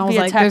 Yeah, then I was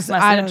like,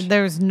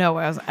 there's no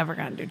way I was ever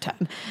going to do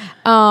 10.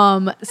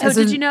 So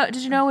did you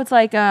know it's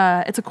like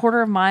it's a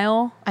quarter of a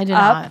mile? I did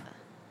up? not.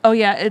 Oh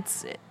yeah,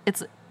 it's we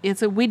did.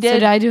 So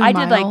did I do a I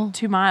mile? did like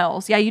 2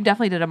 miles. Yeah, you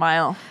definitely did a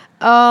mile.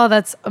 Oh,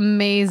 that's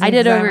amazing. I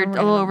did a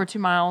little over 2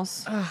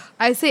 miles.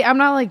 I say I'm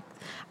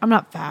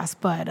not fast,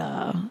 but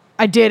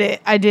I did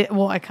it.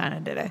 Well, I kind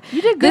of did it.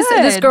 You did good.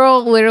 This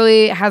girl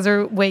literally has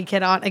her weight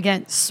kit on.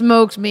 Again,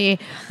 smoked me.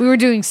 We were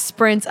doing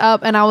sprints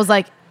up, and I was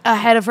like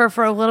ahead of her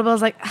for a little bit. I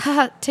was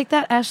like, take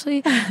that,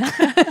 Ashley.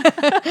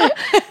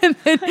 And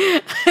then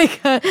I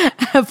got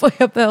halfway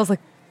up there. I was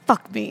like,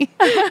 fuck me.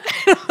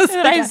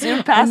 I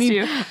zoomed past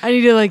you. I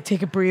need to like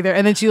take a breather.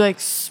 And then she like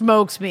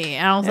smokes me.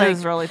 And I was It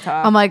was really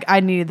tough. I'm like,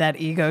 I needed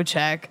that ego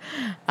check.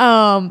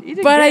 But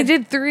good. I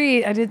did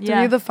 3. I did 3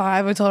 Yeah. of the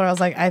 5. I told her, I was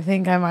like, I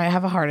think I might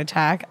have a heart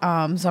attack. So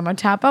I'm going to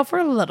tap out for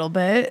a little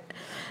bit.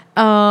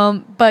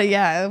 But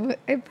yeah,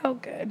 it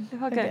felt good. It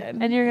felt good.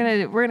 And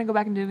we're gonna go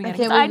back and do it again.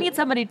 'Cause can't I wait. need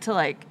somebody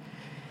to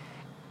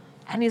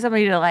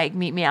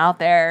meet me out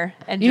there.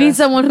 And You need just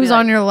someone be who's like,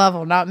 on your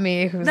level, not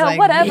me. Who's No, like,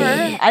 whatever.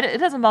 It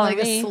doesn't bother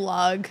like me. a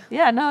slug.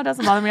 Yeah, no, it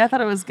doesn't bother me. I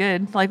thought it was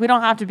good. Like we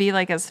don't have to be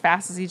like as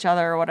fast as each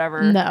other or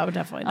whatever. No,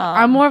 definitely not.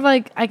 I'm more of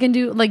like, I can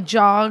do like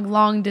jog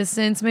long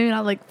distance, maybe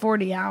not like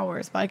 40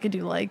 hours, but I could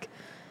do like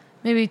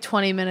maybe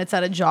 20 minutes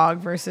at a jog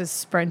versus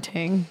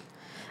sprinting.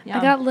 Yeah.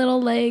 I got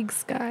little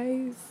legs,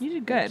 guys. You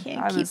did good.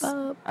 Can't keep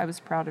up. I was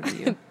proud of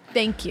you.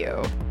 Thank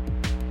you.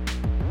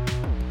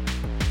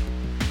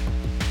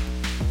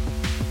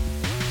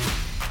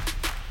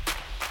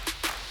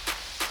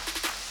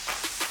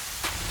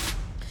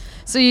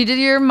 So you did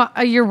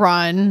your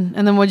run,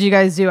 and then what did you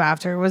guys do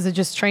after? Was it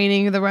just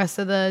training the rest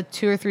of the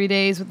 2 or 3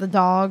 days with the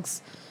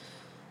dogs?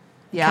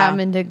 Yeah.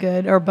 Catman did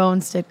good, or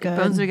Bones did good.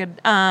 Bones did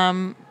good. I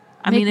Make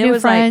mean, it new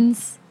was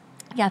friends.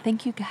 like, yeah,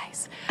 thank you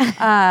guys.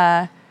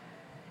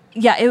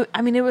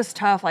 It was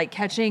tough. Like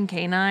catching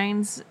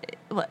canines,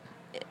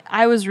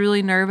 I was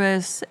really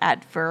nervous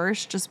at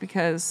first, just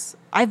because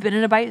I've been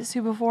in a bite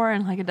suit before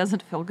and like it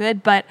doesn't feel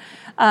good. But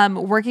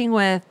working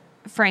with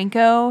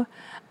Franco,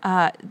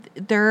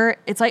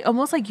 it's like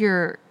almost like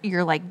you're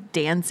like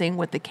dancing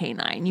with the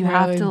canine. You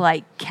have to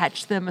like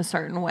catch them a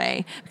certain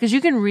way, because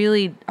you can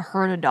really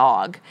hurt a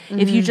dog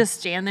if you just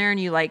stand there and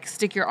you like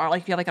stick your arm,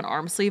 like you have like an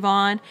arm sleeve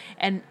on,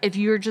 and if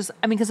you're just,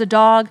 because a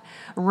dog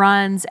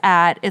runs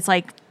at, it's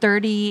like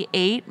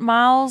 38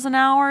 miles an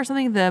hour or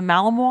something, the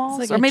Malinois,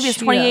 like or a maybe it's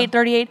cheetah. 28,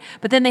 38,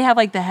 but then they have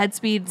like the head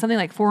speed, something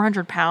like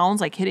 400 pounds,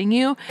 like hitting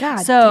you. God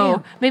so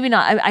damn. maybe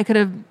not. I could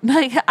have,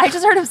 like, I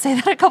just heard him say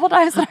that a couple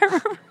times, and I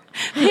remember.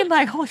 Being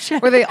like, holy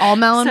shit. Were they all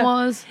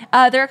Malinois?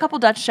 There are a couple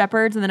Dutch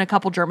Shepherds and then a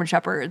couple German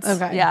Shepherds.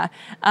 Okay. Yeah.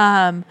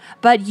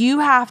 But you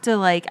have to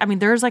like, I mean,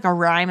 there's like a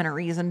rhyme and a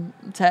reason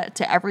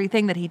to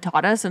everything that he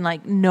taught us, and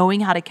like knowing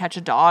how to catch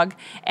a dog.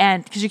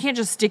 And because you can't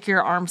just stick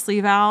your arm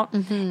sleeve out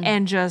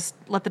and just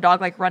let the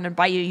dog like run and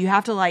bite you. You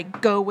have to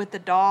like go with the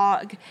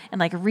dog and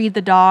like read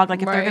the dog.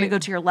 Like if they're going to go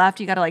to your left,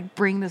 you got to like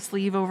bring the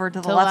sleeve over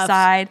to the left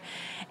side.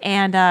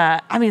 And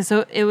I mean,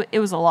 so it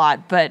was a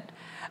lot, but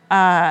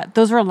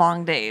those were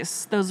long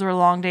days.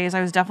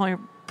 I was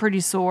definitely pretty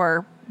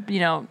sore. You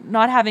know,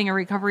 not having a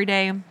recovery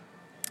day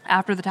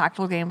after the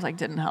tactical games like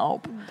didn't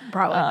help.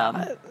 Probably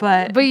not.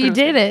 But you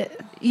did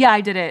it. Yeah,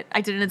 I did it.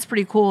 And it's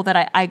pretty cool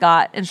that I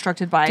got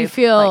instructed by do you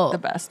feel like, the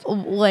best.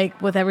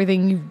 Like with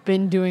everything you've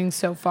been doing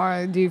so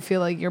far, do you feel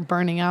like you're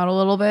burning out a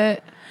little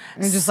bit?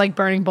 You're just like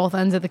burning both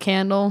ends of the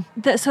candle?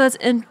 So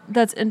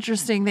that's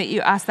interesting that you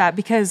asked that,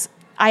 because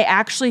I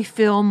actually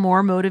feel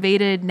more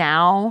motivated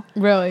now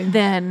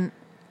than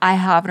I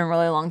have in a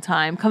really long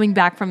time, coming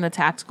back from the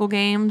tactical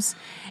games.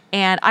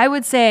 And I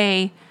would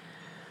say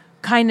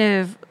kind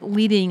of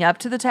leading up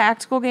to the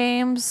tactical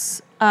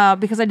games,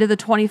 because I did the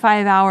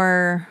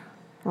 25-hour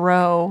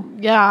row.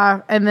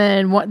 Yeah, and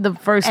then the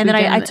first and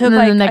weekend,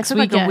 then I took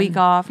like a week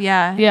off.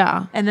 Yeah.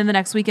 Yeah. And then the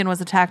next weekend was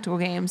the tactical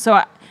game.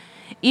 So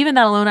even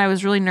that alone, I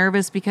was really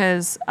nervous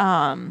because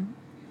I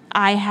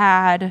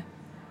had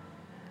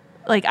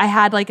like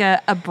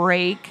a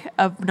break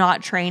of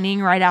not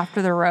training right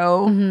after the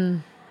row.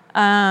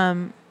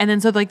 And then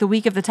so like the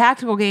week of the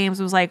tactical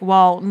games was like,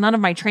 well, none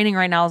of my training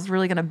right now is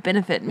really going to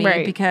benefit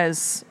me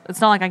because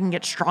it's not like I can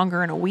get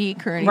stronger in a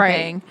week or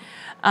anything.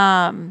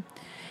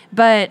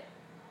 But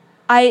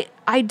I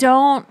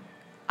don't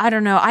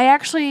know.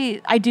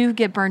 I do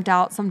get burnt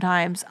out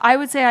sometimes. I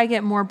would say I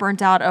get more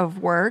burnt out of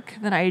work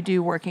than I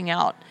do working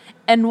out.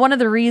 And one of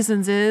the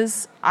reasons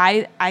is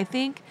I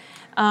think,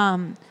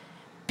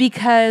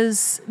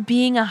 because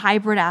being a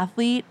hybrid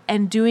athlete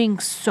and doing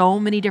so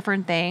many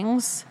different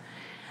things,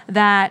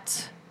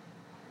 that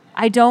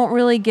I don't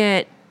really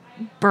get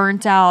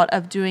burnt out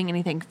of doing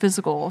anything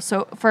physical.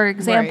 So, for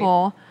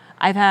example,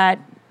 I've had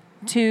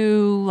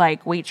 2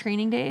 like weight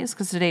training days,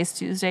 because today's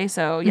Tuesday.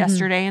 So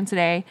yesterday and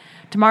today.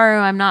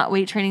 Tomorrow I'm not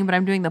weight training, but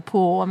I'm doing the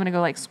pool. I'm going to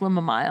go like swim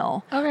a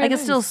mile. Okay, like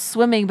it's still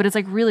swimming, but it's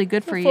like really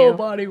good for you. Full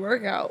body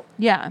workout.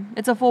 Yeah,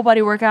 it's a full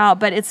body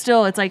workout, but it's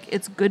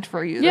good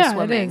for you. Yeah, the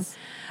swimming. it is.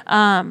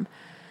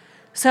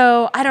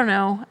 So I don't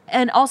know.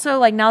 And also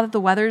like now that the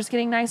weather's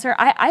getting nicer,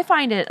 I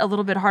find it a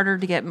little bit harder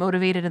to get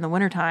motivated in the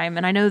wintertime.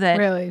 And I know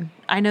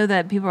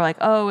that people are like,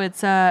 oh, it's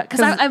because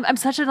I'm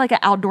such a like an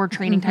outdoor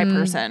training type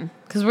person.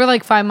 Because we're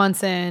like 5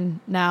 months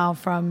in now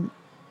from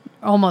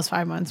almost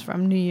 5 months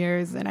from New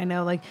Year's. And I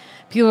know like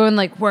people have been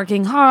like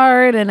working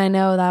hard. And I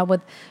know that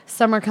with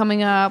summer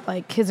coming up,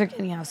 like kids are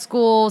getting out of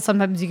school.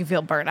 Sometimes you can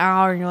feel burnt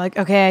out and you're like,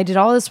 okay, I did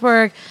all this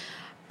work.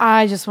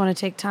 I just want to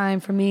take time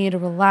for me to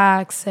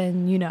relax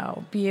and, you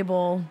know, be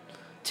able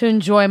to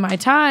enjoy my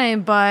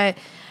time. But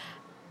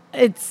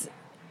I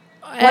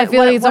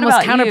feel like it's almost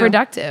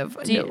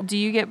counterproductive. Do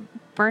you get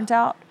burnt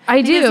out?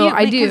 I do.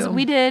 Because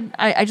we did.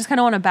 I just kind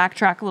of want to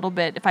backtrack a little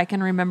bit if I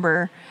can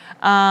remember.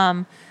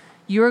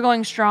 You were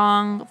going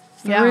strong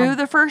through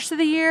the first of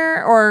the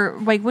year, or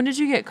like when did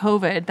you get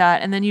COVID?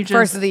 And then you just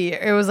first of the year.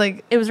 It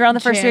was around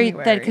the first year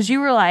that because you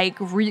were like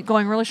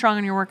going really strong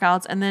in your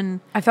workouts, and then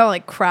I felt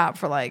like crap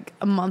for like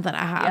a month and a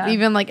half. Yeah.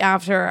 Even like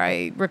after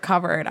I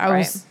recovered, I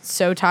was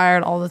so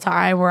tired all the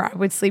time where I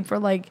would sleep for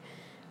like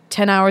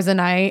 10 hours a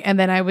night, and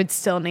then I would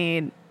still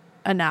need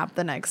a nap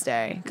the next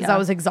day because I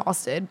was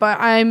exhausted. But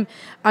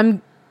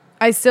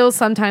I still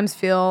sometimes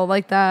feel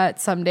like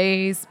that some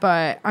days,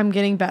 but I'm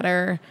getting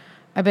better.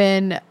 I've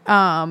been,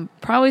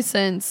 probably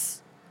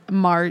since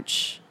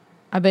March,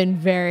 I've been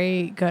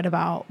very good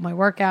about my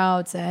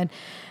workouts and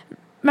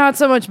not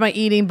so much my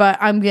eating, but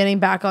I'm getting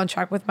back on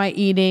track with my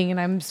eating and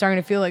I'm starting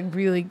to feel like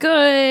really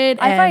good.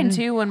 I find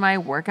too, when my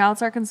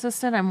workouts are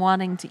consistent, I'm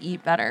wanting to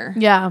eat better.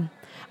 Yeah.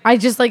 I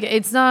just like,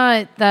 it's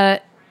not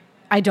that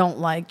I don't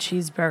like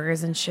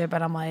cheeseburgers and shit,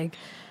 but I'm like,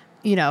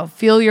 you know,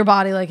 feel your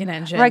body like an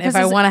engine. Right, if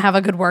I want to have a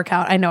good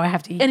workout, I know I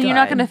have to eat And good. You're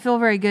not going to feel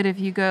very good if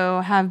you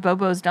go have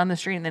Bobos down the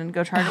street and then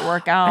go try to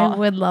work out. I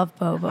would love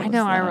Bobos. I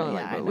know, I really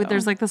like Bobos.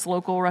 There's like this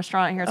local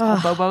restaurant here. It's called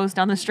Bobos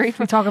down the street.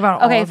 We talk about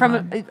it all the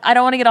time. I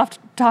don't want to get off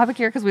topic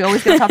here because we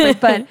always get topic.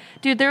 But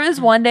dude, there was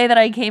one day that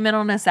I came in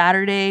on a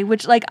Saturday,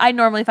 which like I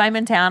normally, if I'm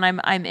in town,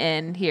 I'm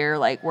in here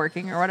like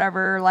working or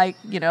whatever. Like,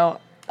 you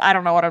know, I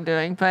don't know what I'm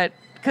doing, but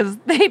because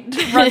they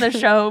run the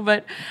show.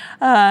 But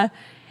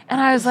and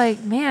I was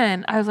like,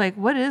 man,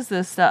 what is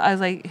this stuff? I was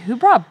like, who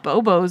brought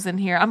Bobos in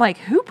here? I'm like,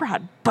 who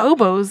brought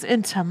Bobos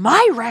into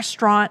my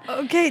restaurant?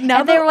 Okay, now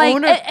and they were like,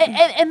 owner...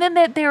 and then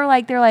they're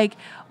like,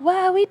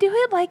 well, we do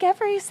it like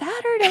every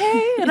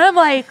Saturday. And I'm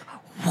like,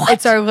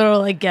 It's our little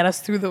like get us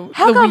through the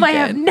How the come weekend.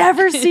 I have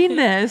never seen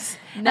this?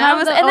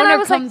 Now the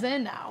owner comes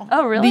in now.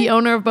 Oh, really? The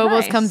owner of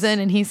Bobo's Nice. comes in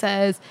and he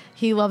says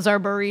he loves our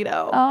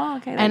burrito. Oh,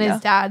 okay. There And you his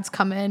go. dad's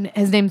come in.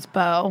 His name's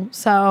Bo.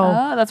 So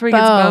That's where he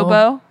gets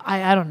Bobo?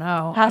 I don't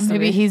know. Has to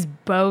Maybe be. he's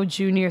Bo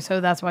Jr., so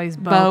that's why he's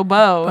Bo.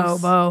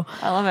 Bobos. Bo.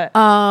 I love it.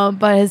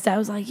 But his dad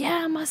was like,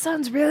 yeah, my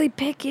son's really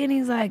picky. And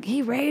he's like,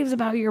 he raves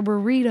about your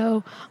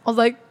burrito. I was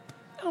like,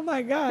 oh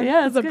my God.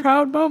 Yeah, it's it's a good.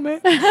 proud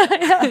moment.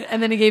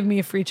 And then he gave me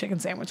a free chicken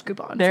sandwich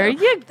coupon. There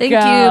so you Thank go.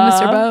 you,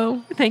 Mr.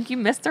 Bo. Thank you,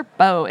 Mr.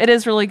 Bo. It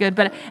is really good.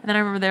 And then I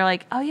remember they're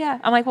like, oh, yeah.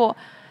 I'm like, well,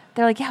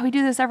 they're like, yeah, we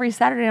do this every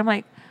Saturday. I'm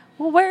like,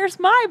 well, where's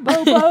my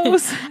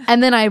Bobos?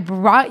 And then I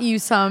brought you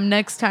some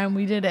next time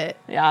we did it.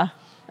 Yeah,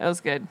 it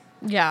was good.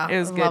 Yeah, It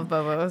was I good. love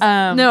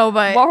Bobos. No,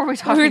 but what were we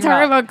talking We were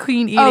talking about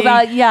clean eating. Oh,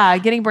 about,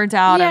 getting burnt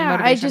out and yeah,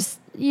 motivation. I just,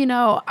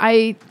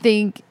 I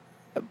think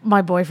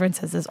my boyfriend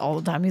says this all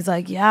the time. He's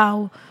like,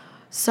 yeah,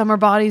 summer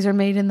bodies are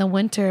made in the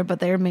winter, but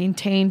they're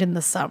maintained in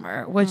the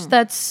summer, which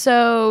that's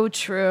so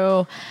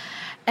true.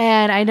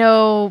 And I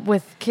know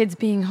with kids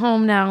being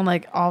home now,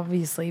 like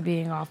obviously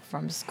being off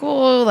from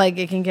school, like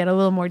it can get a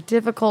little more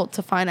difficult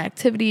to find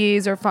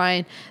activities or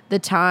find the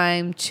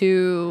time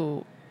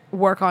to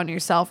work on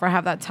yourself or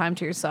have that time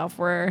to yourself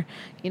where,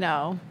 you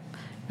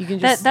can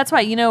just... That's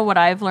why, what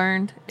I've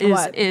learned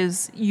What?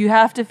 is you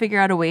have to figure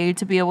out a way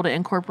to be able to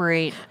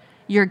incorporate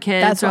your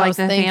kids That's or what I like was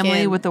the family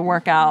thinking. with the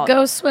workout.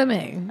 Go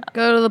swimming,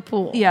 go to the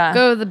pool, Yeah.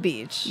 go to the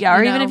beach. Yeah,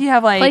 or even if you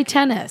have, like... play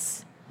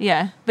tennis.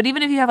 Yeah, but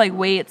even if you have like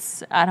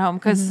weights at home,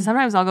 because Mm-hmm.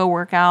 sometimes I'll go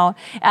work out.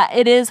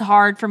 It is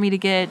hard for me to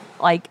get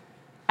like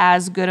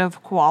as good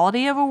of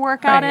quality of a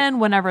workout Right. in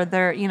whenever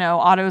they're,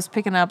 Otto's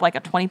picking up like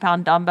a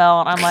 20-pound dumbbell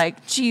and I'm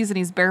like, geez, and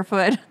he's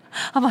barefoot.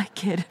 I'm like,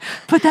 kid,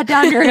 put that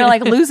down. You're gonna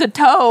like lose a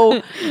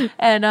toe,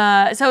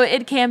 and so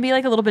it can be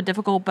like a little bit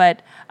difficult.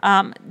 But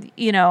I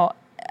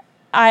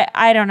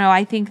don't know.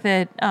 I think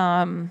that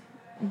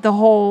the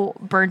whole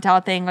burnt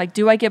out thing, like,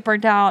 do I get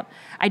burnt out?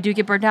 I do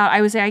get burnt out.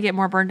 I would say I get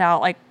more burnt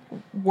out like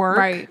work,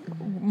 Right.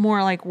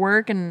 more like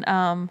work, and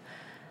I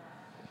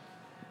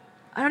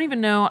don't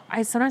even know.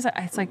 It's the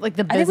Like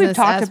the I think we've business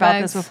talked about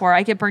this aspects. before.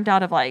 I get burnt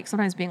out of like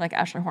sometimes being like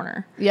Ashley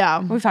Horner.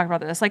 Yeah, We've talked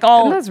about this. Like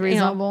all and that's you know,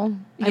 reasonable.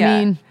 yeah. I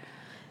mean,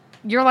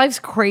 your life's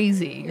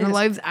crazy. Your is-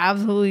 life's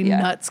absolutely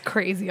Yeah. nuts,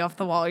 crazy off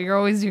the wall. You're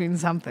always doing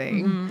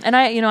something. And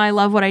I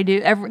love what I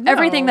do.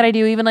 Everything that I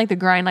do, even like the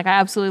grind, like I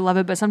absolutely love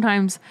it. But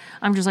sometimes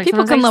I'm just like, People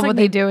sometimes I can just, love like, what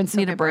they do and still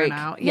need a get break.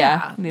 burnt out.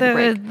 Yeah, need a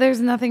break. There's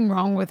nothing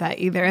wrong with that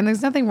either, and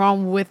there's nothing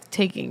wrong with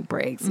taking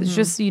breaks. Mm-hmm. It's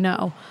just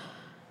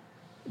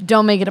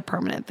don't make it a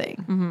permanent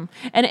thing.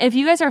 And if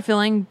you guys are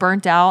feeling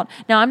burnt out,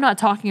 now I'm not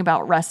talking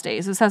about rest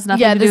days. This has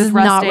nothing Yeah, to this do is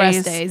with not rest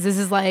rest days. days. This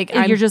is like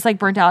If you're just like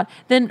burnt out,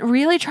 then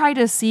really try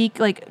to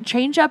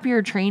change up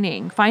your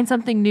training. Find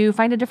something new.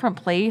 Find a different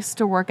place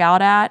to work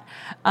out at.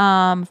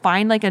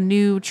 Find like a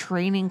new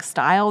training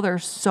style.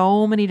 There's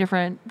so many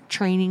different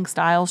training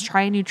styles.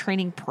 Try a new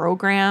training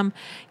program.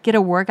 Get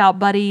a workout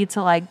buddy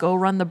to like go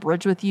run the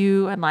bridge with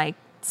you and like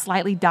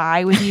slightly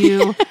die with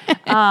you.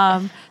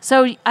 Are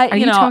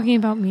you talking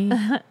about me?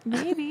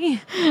 Maybe.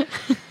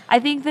 I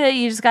think that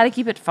you just got to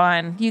keep it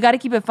fun. You got to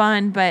keep it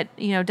fun, but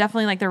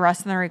definitely like the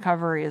rest of the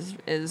recovery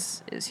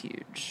is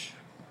huge.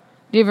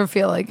 Do you ever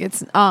feel like it's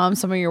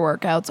some of your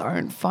workouts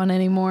aren't fun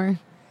anymore?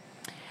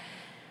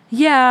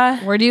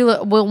 Yeah. Where do you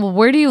look? Well,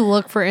 where do you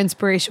look for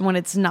inspiration when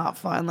it's not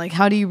fun? Like,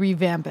 how do you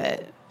revamp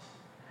it?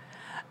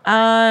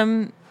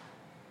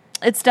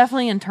 It's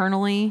definitely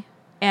internally,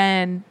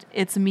 and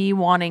it's me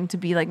wanting to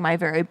be like my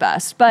very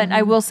best. But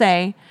I will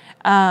say,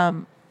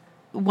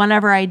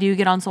 whenever I do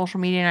get on social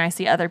media and I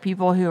see other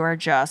people who are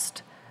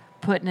just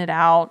putting it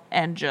out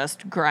and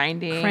just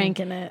grinding,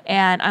 Cranking it.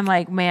 and I'm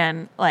like,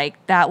 man,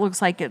 like that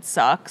looks like it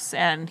sucks,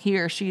 and he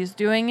or she's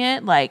doing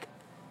it, like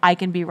I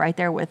can be right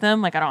there with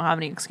them. Like I don't have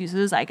any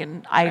excuses. I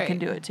can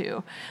do it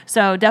too.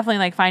 So definitely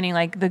like finding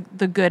like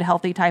the good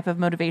healthy type of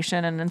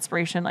motivation and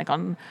inspiration like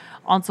on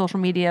social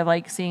media,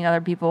 like seeing other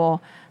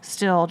people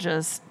still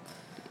just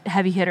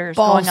heavy hitters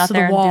Balls going out to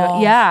there the and do wall.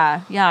 it.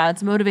 Yeah,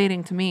 it's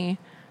motivating to me.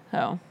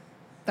 So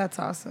That's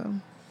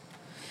awesome.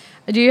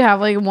 Do you have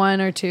like one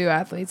or two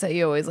athletes that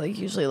you always like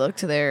usually look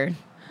to their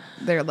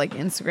like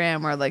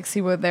Instagram or like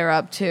see what they're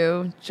up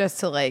to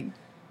just to like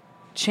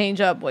change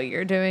up what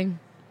you're doing?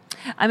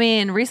 I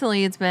mean,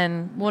 recently it's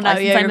been Well, like, now,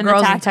 since yeah, I'm your in the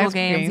girls in tactical tactical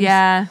games. games.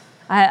 Yeah,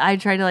 I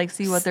try to like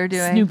see what they're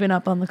doing. Snooping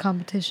up on the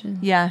competition.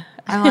 Yeah,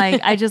 I'm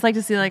like I just like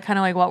to see like kind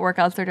of like what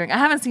workouts they're doing. I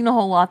haven't seen a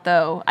whole lot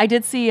though. I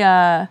did see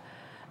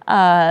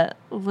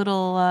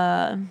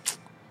little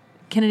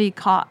Kennedy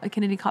Cott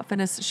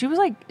Fitness.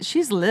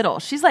 She's little.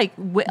 She's like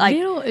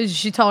Little? Is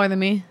she taller than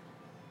me?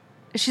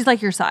 she's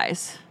like your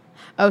size.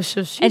 Oh,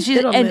 so she's And she's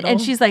little, and little.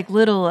 she's like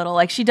little.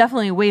 Like she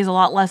definitely weighs a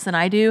lot less than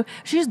I do.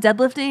 She's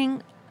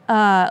deadlifting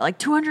like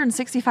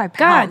 265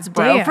 pounds,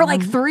 bro, for damn.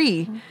 like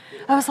 3.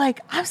 I was like,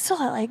 I'm still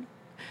at like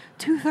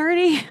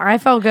 230. I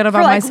felt good about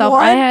For, like, myself.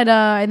 what? I had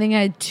I think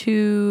I had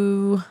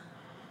two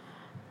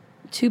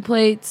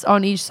plates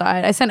on each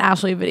side. I sent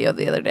Ashley a video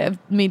the other day of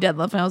me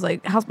deadlifting. I was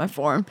like, how's my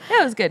form?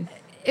 Yeah, it was good.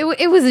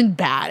 It wasn't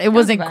bad. It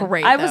wasn't bad.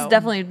 great. I was though.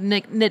 definitely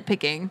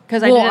nitpicking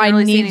because I didn't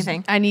really see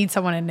anything. I need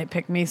someone to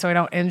nitpick me so I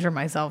don't injure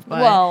myself. But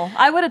Well,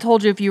 I would have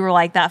told you if you were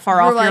like that far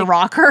off your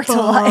rocker to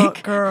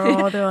like,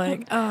 girl. They're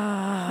like,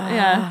 ah.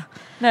 Yeah.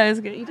 No, it was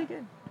good. You did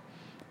good.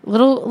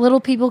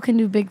 Little people can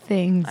do big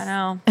things. I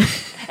know.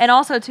 And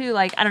also too,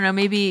 like, I don't know,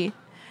 maybe,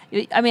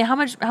 I mean, how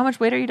much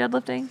weight are you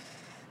deadlifting?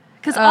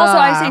 Because also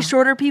I say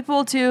shorter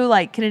people too,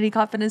 like Kennedy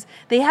Coffin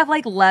there's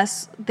like a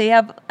less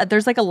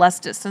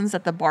distance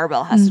that the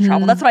barbell has to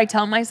travel. That's what I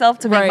tell myself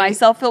to make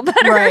myself feel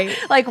better. Right.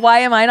 Like, why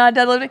am I not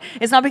deadlifting?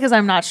 It's not because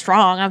I'm not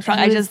strong. I'm strong.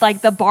 I just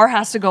like the bar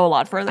has to go a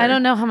lot further. I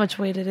don't know how much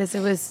weight it is.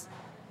 It was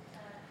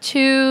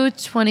 2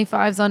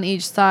 25s on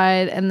each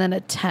side and then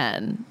a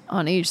 10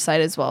 on each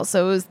side as well.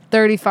 So it was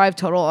 35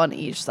 total on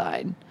each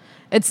side.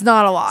 It's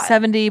not a lot.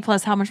 70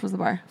 plus how much was the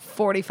bar?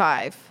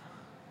 45.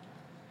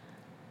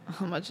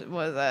 How much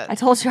was that? I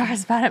told you I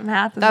was bad at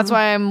math. That's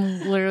why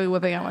I'm literally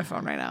whipping out my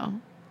phone right now.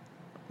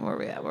 Where are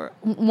we at? We're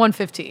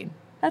 115.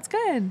 That's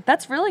good.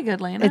 That's really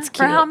good, Lena. It's For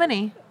cute. how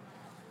many?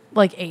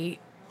 Like 8.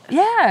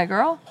 Yeah,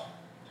 girl.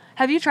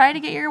 Have you tried to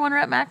get your 1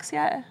 rep max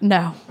yet?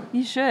 No.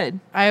 You should.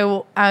 I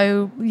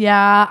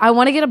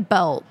want to get a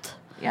belt.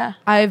 Yeah.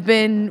 I've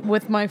been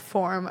with my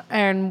form,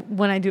 and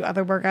when I do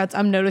other workouts,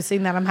 I'm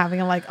noticing that I'm having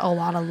a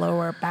lot of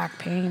lower back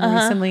pain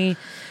recently.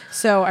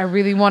 So I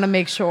really want to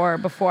make sure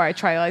before I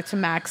try to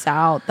max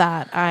out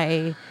that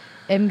I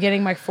am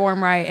getting my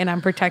form right and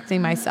I'm protecting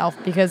myself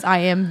because I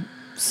am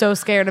so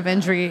scared of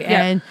injury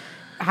and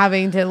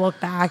having to look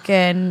back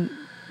and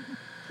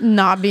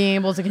not being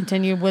able to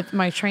continue with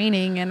my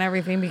training and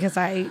everything because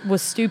I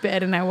was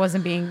stupid and I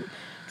wasn't being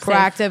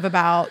proactive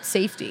about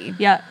safety.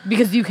 Yeah.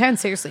 Because you can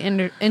seriously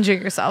injure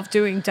yourself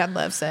doing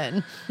deadlifts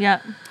and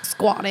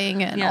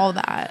squatting and all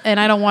that. And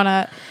I don't want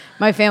to.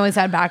 My family's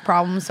had back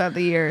problems throughout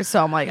the years,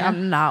 so I'm like,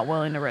 I'm not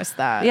willing to risk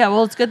that. Yeah,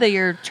 well, it's good that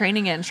you're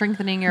training it and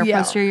strengthening your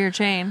posterior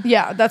chain.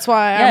 Yeah, that's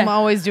why I'm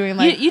always doing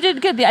You did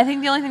good. I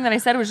think the only thing that I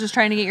said was just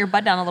trying to get your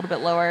butt down a little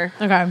bit lower.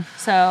 Okay.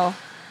 So,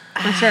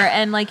 for sure.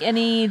 And like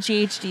any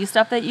GHD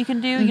stuff that you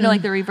can do, you know,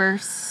 like the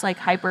reverse, like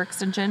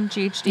hyperextension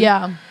GHD.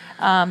 Yeah.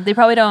 They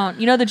probably don't.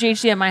 You know the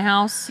GHD at my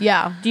house?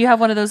 Yeah. Do you have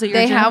one of those at your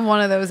gym? They have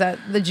one of those at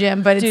the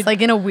gym, but it's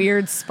like in a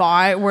weird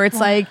spot where it's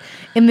like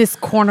in this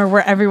corner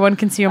where everyone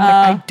can see. I'm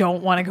like, I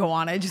don't want to go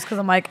on it just because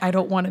I'm like, I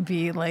don't want to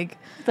be like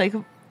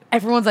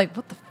everyone's like,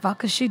 what the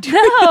fuck is she doing?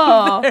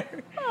 No.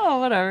 Oh,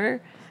 whatever.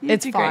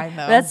 It's fine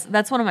though.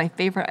 That's one of my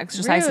favorite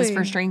exercises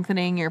for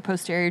strengthening your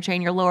posterior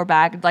chain, your lower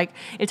back. Like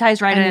it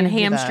ties right in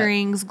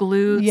hamstrings,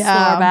 glutes,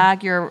 lower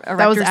back, your erector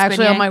That was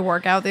actually spinae. on my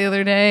workout the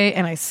other day,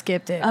 and I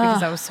skipped it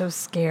because I was so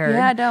scared.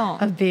 Yeah,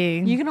 don't. Of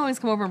being. You can always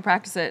come over and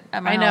practice it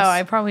at my house. I know.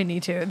 I probably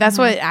need to. That's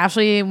what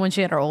Ashley, when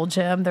she had her old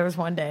gym, there was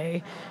one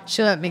day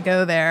she let me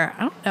go there.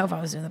 I don't know if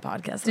I was doing the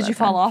podcast. Did you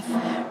fall off?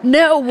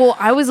 No. Well,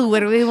 I was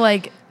literally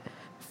like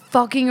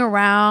fucking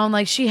around.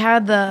 Like she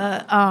had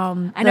the I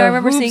know. I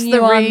remember seeing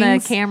you on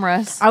the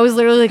cameras. I was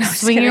literally like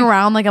swinging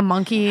around like a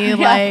monkey.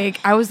 Like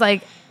I was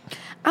like,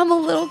 I'm a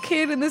little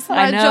kid in this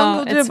hot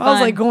jungle gym. I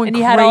was like going crazy. And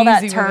you had all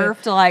that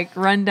turf to like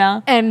run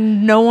down.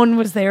 And no one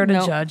was there to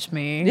judge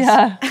me.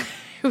 Yeah. It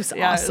was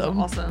awesome. It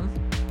was awesome.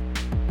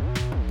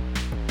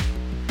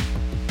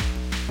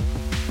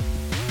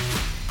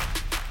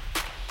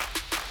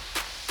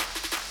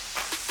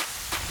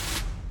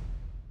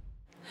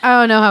 I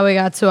don't know how we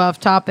got so off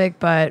topic,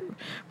 but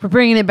we're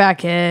bringing it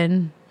back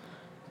in.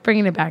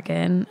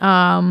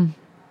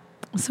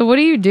 So what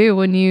do you do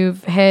when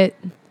you've hit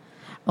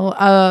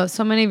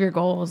so many of your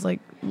goals? Like,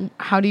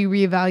 how do you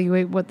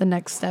reevaluate what the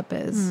next step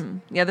is?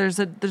 Yeah, there's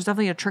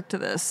definitely a trick to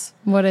this.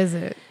 What is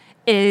it?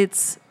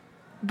 It's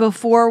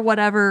before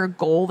whatever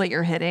goal that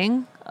you're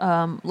hitting.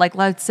 Like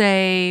let's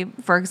say,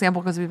 for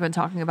example, because we've been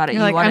talking about it.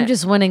 You're like, I'm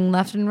just winning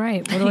left and right.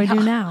 What do I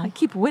do now? I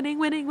keep winning.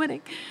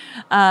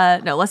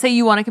 No, let's say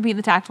you want to compete in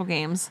the tactical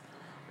games,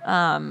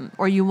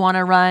 or you want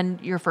to run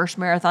your first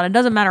marathon. It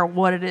doesn't matter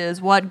what it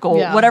is, what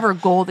goal, whatever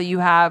goal that you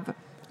have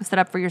set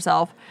up for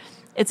yourself.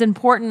 It's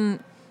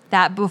important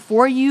that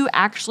before you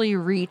actually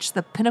reach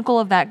the pinnacle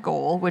of that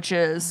goal, which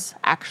is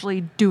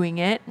actually doing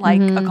it,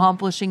 like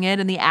accomplishing it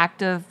in the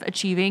act of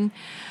achieving,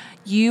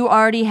 you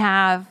already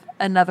have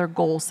another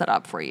goal set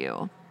up for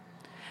you.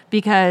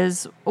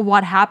 Because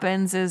what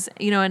happens is,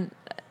 whenever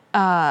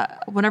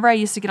I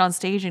used to get on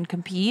stage and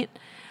compete,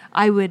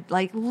 I would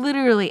like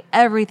literally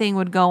everything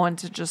would go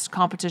into just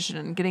competition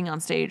and getting on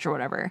stage or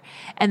whatever.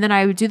 And then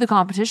I would do the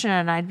competition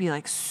and I'd be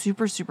like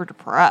super, super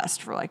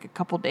depressed for like a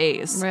couple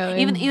days.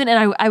 Really? Even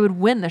and I would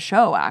win the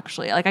show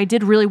actually. Like I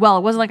did really well.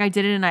 It wasn't like I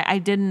did it and I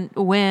didn't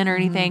win or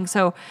anything.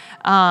 So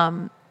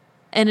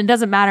and it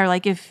doesn't matter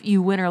like if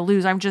you win or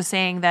lose. I'm just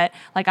saying that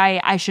like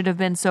I should have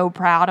been so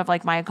proud of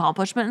like my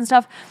accomplishment and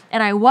stuff.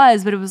 And I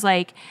was, but it was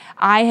like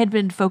I had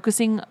been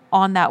focusing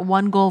on that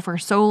one goal for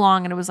so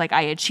long, and it was like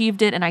I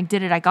achieved it and I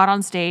did it. I got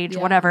on stage,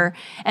 whatever.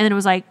 And then it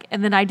was like,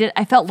 and then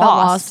I felt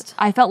lost.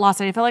 I felt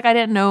lost. I felt like I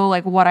didn't know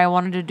like what I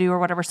wanted to do or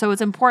whatever. So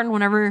it's important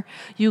whenever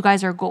you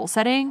guys are goal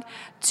setting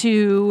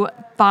to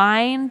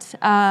find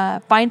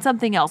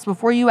something else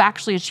before you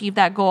actually achieve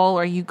that goal,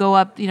 or you go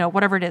up,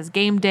 whatever it is,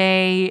 game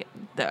day,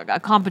 a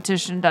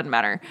competition, doesn't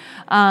matter.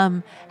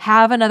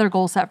 Have another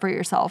goal set for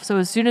yourself. So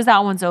as soon as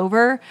that one's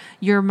over,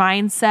 your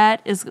mindset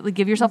is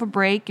give yourself a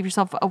break, give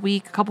yourself a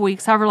week, a couple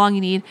weeks, however long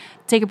you need,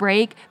 take a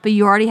break, but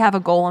you already have a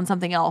goal on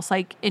something else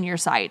like in your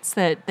sights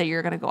that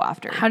you're going to go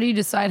after. How do you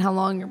decide how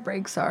long your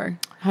breaks are?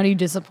 How do you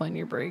discipline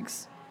your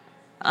breaks?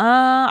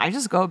 I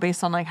just go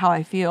based on like how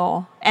I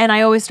feel. And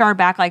I always start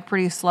back like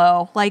pretty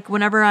slow. Like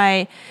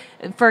whenever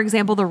for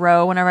example, the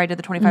row, whenever I did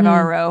the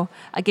 25-hour row,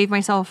 I gave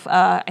myself,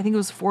 I think it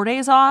was 4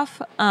 days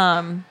off.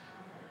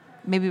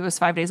 Maybe it was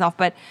 5 days off.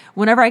 But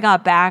whenever I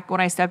got back, when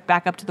I stepped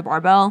back up to the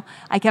barbell,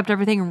 I kept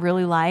everything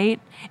really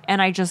light,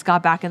 and I just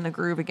got back in the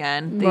groove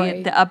again.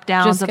 The up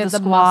downs just of get the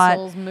squat,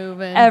 muscles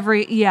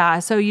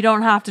moving. So you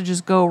don't have to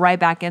just go right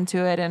back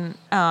into it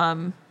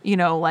and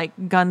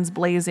like guns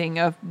blazing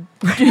of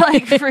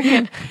like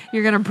freaking,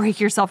 you're gonna break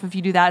yourself if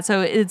you do that.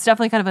 So it's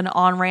definitely kind of an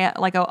on ramp,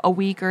 like a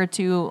week or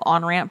two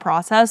on ramp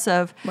process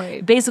of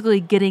basically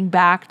getting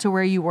back to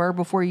where you were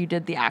before you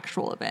did the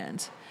actual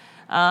event.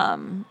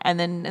 And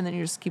then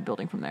you just keep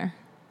building from there.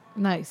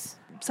 Nice.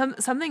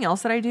 Something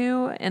else that I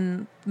do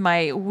in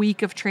my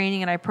week of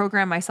training, and I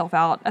program myself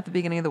out at the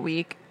beginning of the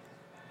week.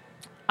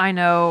 I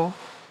know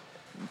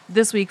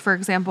this week, for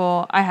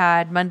example, I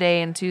had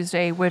Monday and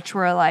Tuesday, which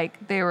were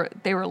like they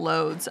were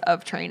loads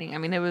of training. I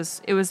mean, it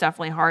was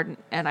definitely hard,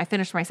 and I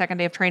finished my second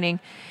day of training,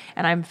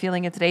 and I'm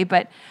feeling it today.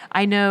 But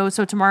I know,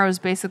 so tomorrow is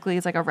basically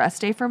it's like a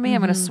rest day for me.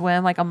 I'm going to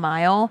swim like a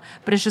mile,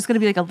 but it's just going to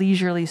be like a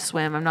leisurely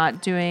swim. I'm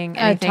not doing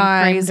anything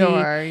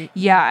crazy.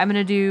 Yeah, I'm going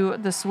to do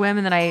the swim,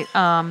 and then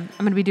I'm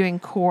going to be doing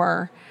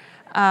core.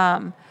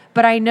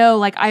 But I know,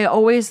 like I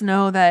always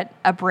know that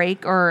a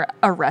break or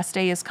a rest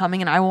day is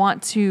coming, and I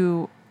want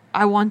to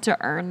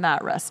earn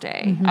that rest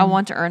day. I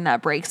want to earn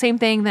that break. Same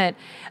thing that,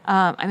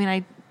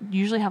 I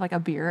usually have like a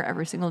beer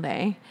every single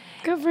day.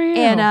 Good for you.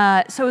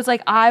 And so it's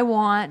like I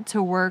want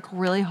to work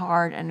really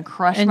hard and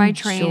crush my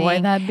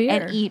training that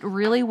beer. and eat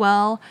really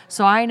well.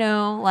 So I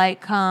know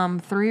like come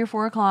 3 or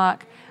 4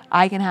 o'clock,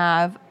 I can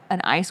have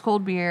an ice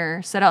cold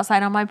beer, sit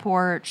outside on my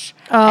porch,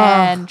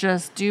 and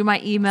just do my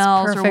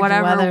emails or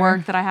whatever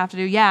work that I have to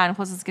do. Yeah, and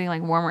plus it's getting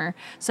like warmer.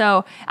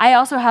 So I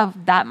also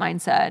have that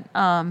mindset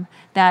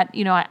that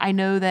I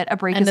know that a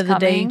break is coming. End of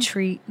the day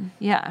treat.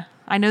 Yeah.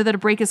 I know that a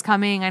break is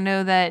coming. I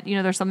know that,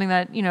 there's something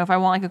that, if I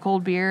want like a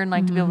cold beer and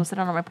like to be able to sit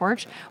down on my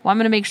porch, well, I'm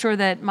going to make sure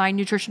that my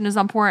nutrition is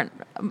on point.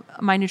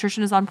 I'm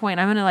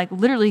going to like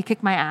literally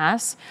kick my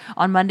ass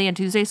on Monday and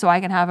Tuesday so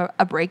I can have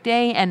a break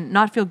day and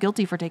not feel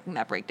guilty for taking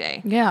that break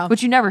day. Yeah.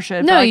 Which you never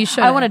should. No, like, you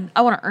should. I want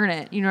to earn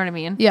it. You know what I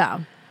mean? Yeah.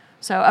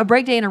 So a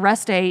break day and a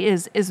rest day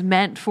is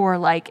meant for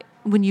like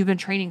when you've been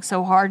training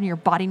so hard and your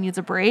body needs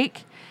a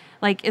break.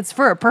 Like it's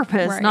for a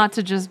purpose, not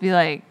to just be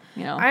like,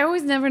 I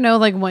always never know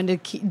like when to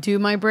do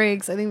my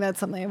breaks. I think that's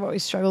something I've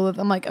always struggled with.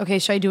 I'm like, okay,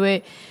 should I do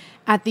it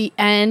at the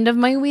end of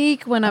my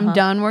week when I'm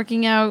done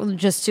working out,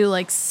 just do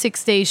like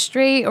 6 days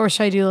straight, or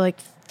should I do like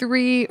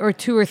 2 or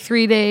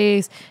 3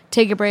 days,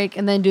 take a break,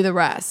 and then do the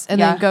rest, and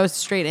then go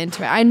straight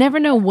into it? I never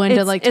know when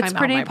to like time out my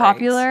breaks. It's pretty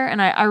popular,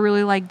 and I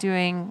really like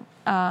doing.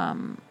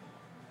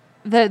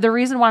 The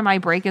reason why my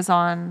break is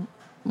on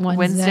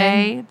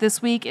Wednesday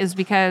this week is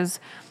because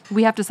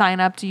we have to sign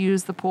up to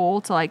use the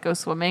pool to like go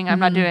swimming. I'm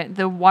not doing it.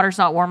 The water's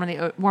not warm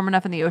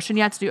enough in the ocean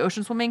yet to do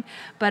ocean swimming.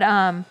 But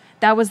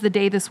that was the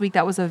day this week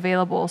that was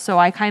available. So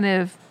I kind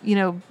of,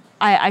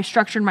 I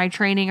structured my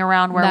training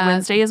around where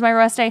Wednesday is my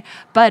rest day.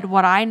 But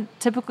what I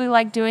typically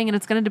like doing, and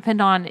it's going to depend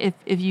on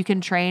if you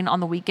can train on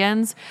the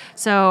weekends.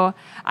 So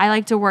I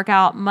like to work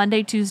out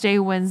Monday, Tuesday,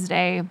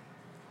 Wednesday,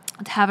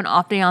 to have an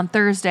off day on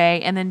Thursday,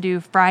 and then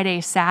do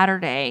Friday,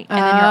 Saturday,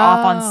 and then you're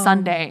off on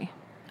Sunday.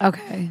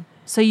 Okay.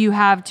 So you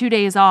have 2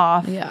 days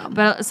off. Yeah.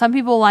 But some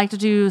people like to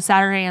do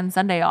Saturday and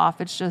Sunday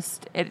off.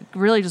 It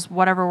really just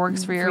whatever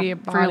works for your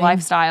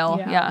lifestyle.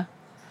 Yeah.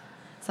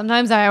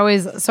 Sometimes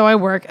I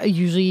work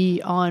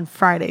usually on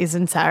Fridays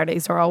and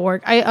Saturdays,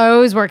 or I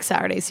always work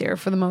Saturdays here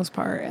for the most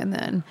part, and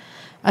then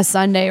a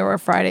Sunday or a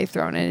Friday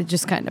thrown in. It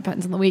just kind of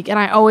depends on the week. And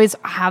I always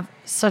have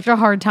such a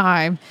hard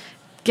time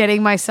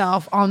getting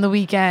myself on the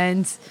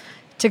weekends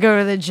to go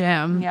to the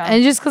gym. Yeah.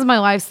 And just because my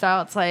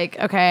lifestyle, it's like,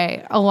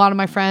 okay, a lot of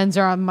my friends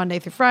are on Monday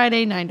through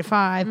Friday, 9 to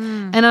 5,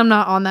 and I'm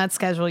not on that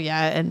schedule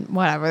yet, and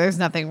whatever, there's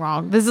nothing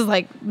wrong. This is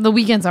like, the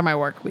weekends are my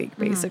work week,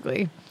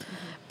 basically.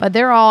 But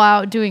they're all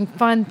out doing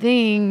fun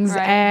things,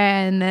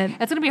 and it's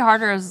going to be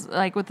harder as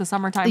like with the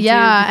summertime too.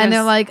 And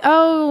they're like,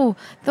 they're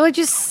like,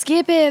 just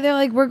skip it. They're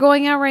like, we're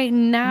going out right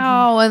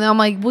now. And I'm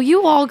like, well,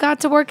 you all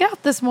got to work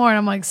out this morning.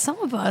 I'm like, some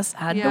of us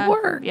had to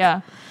work.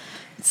 Yeah.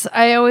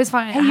 I always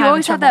find Hey, you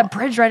always have that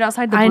bridge right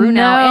outside the brew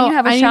now, and you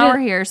have a shower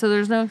here, so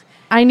there's no.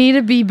 I need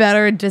to be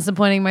better at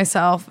disappointing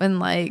myself and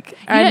like.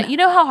 You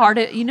know how hard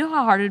it'd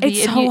be.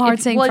 It's so hard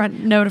saying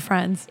no to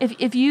friends.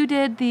 If you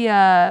did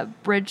the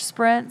bridge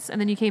sprints and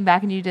then you came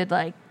back and you did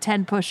like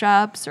 10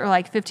 push-ups or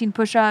like 15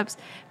 push-ups,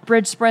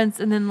 bridge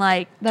sprints, and then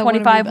like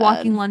 25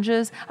 walking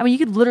lunges. I mean, you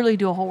could literally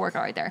do a whole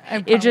workout right there.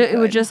 It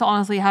would just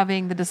honestly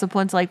having the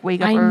discipline to like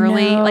wake up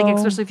early, like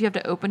especially if you have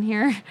to open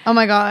here. Oh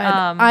my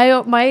god,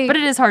 but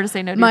it is hard to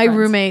say no to my your friends.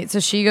 roommate.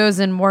 So she goes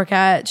and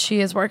she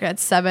has work at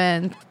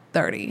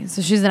 7:30.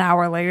 So she's an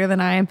hour later than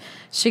I am.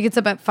 She gets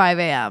up at 5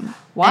 a.m.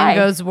 Why? And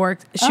goes work.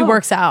 She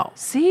works out.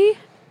 See?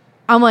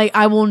 I'm like,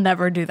 I will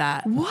never do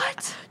that.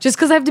 What? Just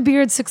because I have to be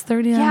here at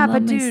 6:30. Yeah,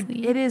 but dude,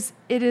 it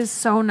is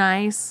so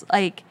nice.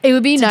 Like, it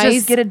would be to nice.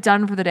 Just get it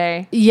done for the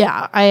day.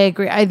 Yeah, I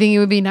agree. I think it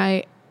would be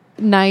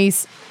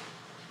nice.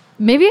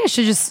 Maybe I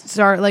should just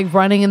start like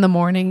running in the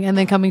morning and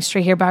then coming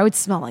straight here. But I would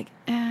smell like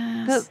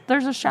ass.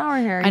 There's a shower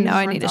here. I know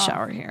I need a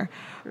shower here.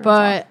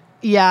 But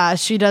yeah,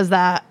 she does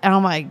that. And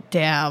I'm like,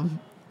 damn.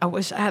 I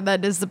wish I had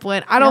that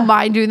discipline. I don't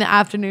mind doing the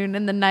afternoon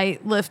and the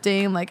night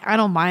lifting. Like, I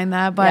don't mind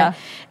that, but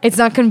it's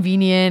not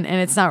convenient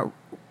and it's not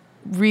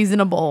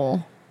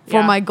reasonable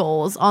for my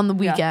goals on the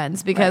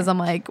weekends because I'm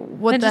like,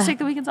 then just take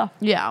the weekends off.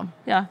 Yeah.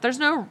 Yeah. There's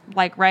no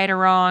like right or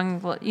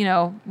wrong, you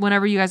know,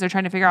 whenever you guys are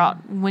trying to figure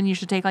out when you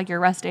should take like your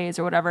rest days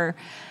or whatever.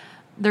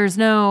 There's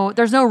no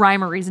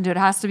rhyme or reason to it. It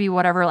has to be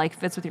whatever like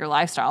fits with your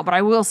lifestyle. But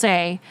I will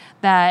say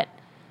that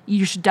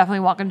you should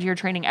definitely walk into your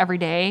training every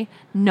day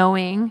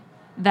knowing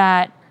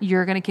that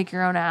you're going to kick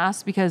your own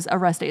ass because a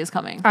rest day is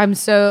coming. I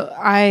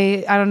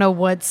don't know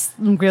what's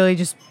really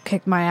just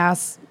kicked my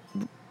ass.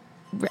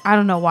 I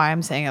don't know why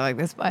I'm saying it like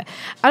this, but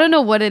I don't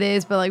know what it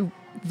is, but like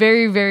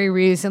very, very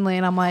recently.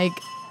 And I'm like,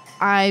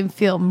 I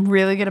feel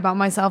really good about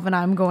myself and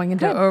I'm going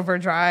into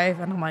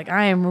overdrive and I'm like,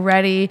 I am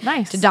ready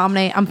to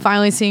dominate. I'm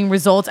finally seeing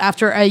results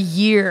after a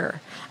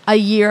year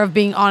of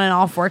being on and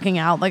off working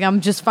out. Like I'm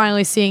just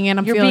finally seeing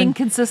it. You're being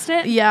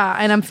consistent? Yeah.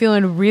 And I'm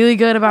feeling really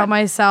good about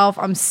myself.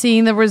 I'm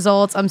seeing the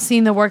results. I'm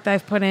seeing the work that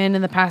I've put in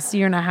the past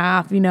year and a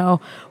half, you know,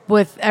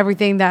 with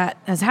everything that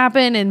has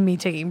happened and me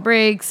taking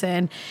breaks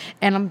and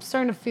I'm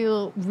starting to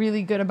feel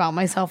really good about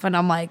myself. And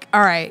I'm like,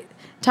 all right,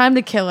 time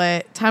to kill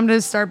it. Time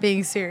to start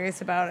being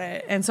serious about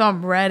it. And so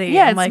I'm ready.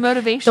 Yeah, I'm it's like,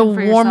 motivation the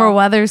for warmer yourself.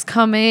 weather's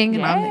coming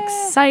and I'm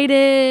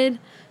excited.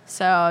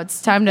 So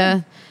it's time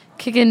to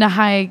kick into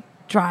high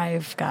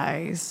drive,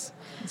 guys.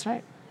 That's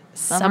right.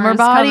 Summer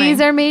bodies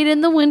are made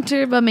in the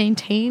winter, but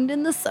maintained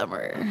in the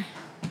summer.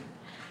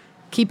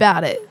 Keep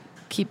at it.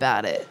 Keep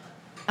at it.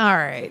 All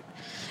right.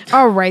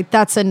 All right.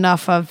 That's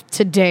enough of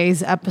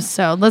today's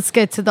episode. Let's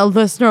get to the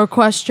listener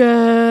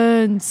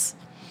questions.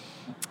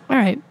 All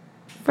right.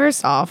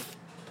 First off,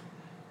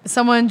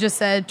 someone just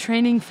said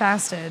training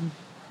fasted.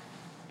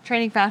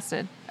 Training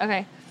fasted.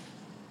 Okay.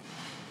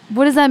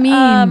 What does that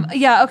mean?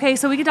 Yeah, okay,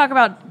 so we can talk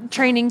about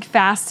training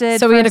fasted.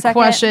 So we had a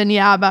question,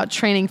 about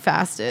training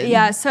fasted.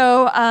 Yeah,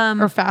 so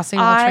or fasting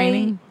while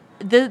training.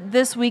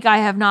 This week I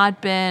have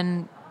not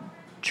been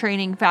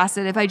training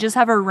fasted. If I just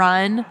have a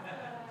run,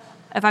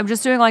 if I'm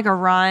just doing like a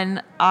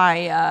run,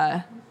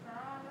 I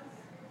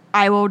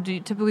will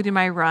typically do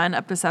my run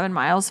up to 7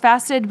 miles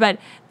fasted. But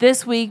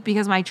this week,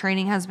 because my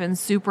training has been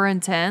super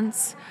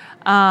intense,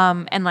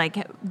 and like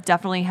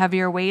definitely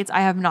heavier weights, I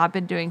have not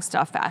been doing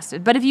stuff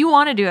fasted. But if you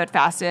want to do it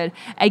fasted,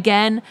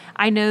 again,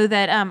 I know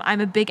that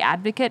I'm a big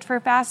advocate for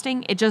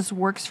fasting. It just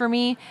works for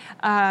me.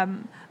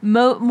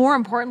 More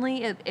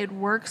importantly, it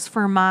works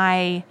for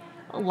my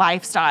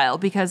lifestyle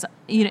because,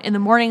 you know, in the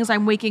mornings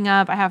I'm waking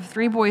up, I have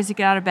 3 boys to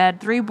get out of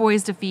bed, 3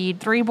 boys to feed,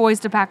 3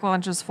 boys to pack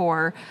lunches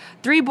for,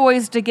 3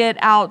 boys to get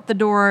out the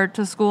door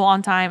to school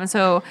on time. And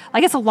so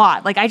like, it's a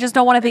lot. Like, I just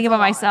don't want to think about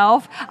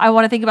myself. I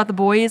want to think about the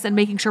boys and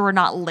making sure we're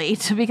not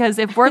late because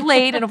if we're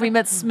late and if we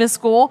miss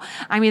school,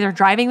 I'm either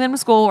driving them to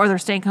school or they're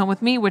staying home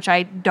with me, which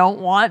I don't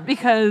want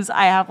because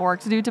I have work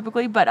to do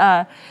typically.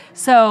 But,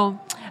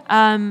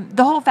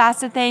 the whole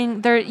fasted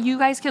thing there, you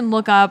guys can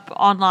look up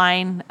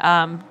online,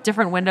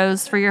 different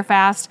windows for your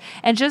fast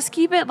and just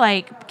keep it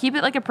like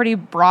a pretty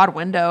broad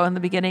window in the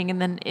beginning.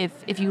 And then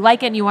if you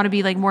like it and you want to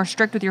be like more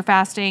strict with your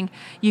fasting,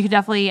 you can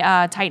definitely,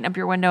 tighten up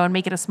your window and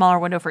make it a smaller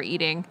window for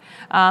eating.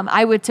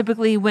 I would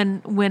typically,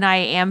 when I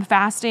am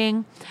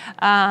fasting,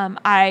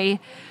 I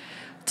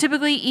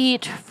typically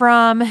eat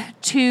from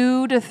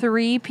 2 to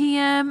 3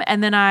 p.m.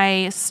 and then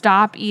I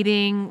stop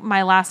eating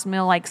my last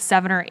meal like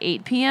 7 or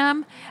 8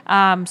 p.m.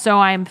 So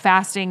I'm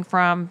fasting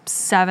from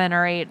 7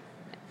 or 8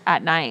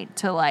 at night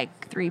to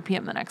like 3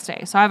 p.m. the next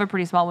day. So I have a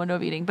pretty small window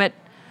of eating, but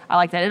I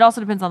like that. It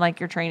also depends on like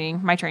your training,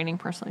 my training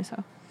personally.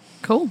 So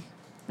cool.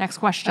 Next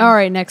question. All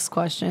right, next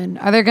question.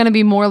 Are there going to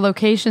be more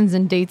locations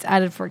and dates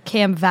added for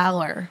Camp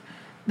Valor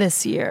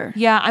this year?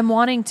 Yeah, I'm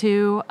wanting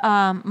to.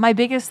 My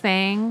biggest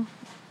thing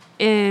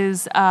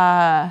is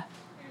I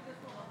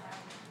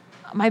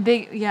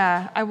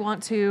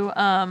want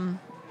to.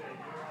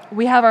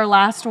 We have our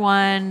last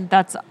one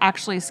that's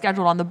actually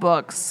scheduled on the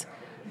books.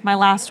 My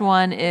last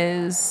one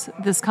is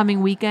this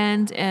coming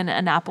weekend in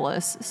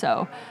Annapolis.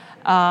 So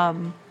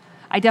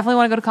I definitely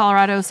want to go to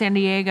Colorado, San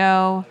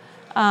Diego.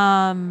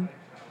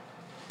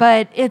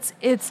 But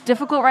it's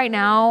difficult right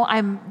now.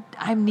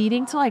 I'm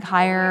needing to like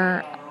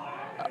hire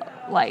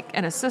like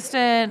an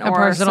assistant or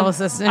personal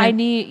assistant.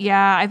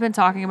 I've been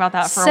talking about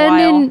that for a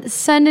while.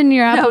 Send in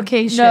your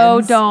applications.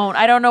 No, don't.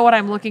 I don't know what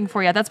I'm looking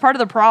for yet. That's part of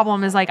the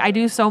problem is like I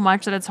do so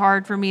much that it's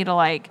hard for me to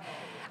like,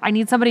 I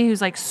need somebody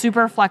who's like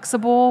super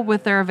flexible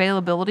with their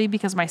availability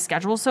because my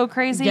schedule's so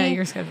crazy. Yeah,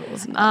 your schedule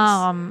is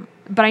nuts.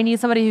 But I need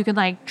somebody who can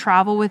like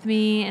travel with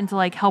me and to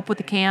like help with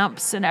the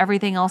camps and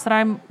everything else that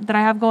I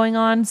have going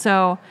on.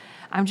 So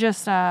I'm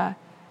just,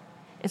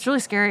 it's really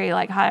scary,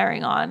 like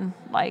hiring on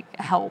like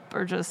help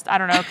or just, I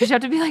don't know, because you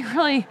have to be like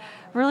really,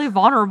 really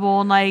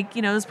vulnerable and like,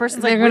 you know, this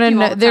person's like with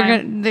you all the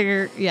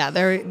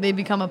time. They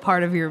become a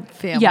part of your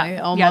family.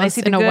 Almost, they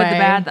see the good, the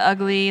bad, the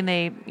ugly, and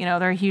they, you know,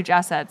 they're a huge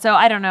asset. So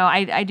I don't know.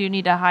 I do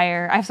need to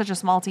hire. I have such a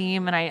small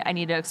team, and I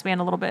need to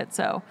expand a little bit.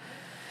 So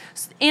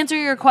answer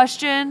your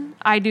question,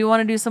 I do want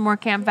to do some more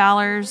Camp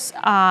Valors.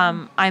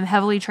 I'm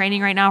heavily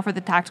training right now for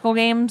the tactical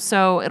games,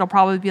 so it'll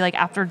probably be like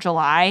after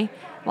July,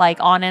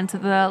 like on into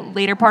the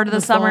later part of the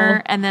summer,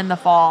 fall. And then the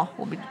fall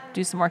we'll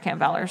do some more Camp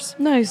Valors.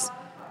 Nice.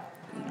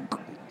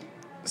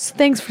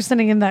 Thanks for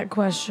sending in that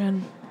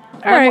question.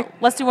 All right,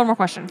 let's do one more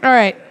question. All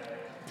right.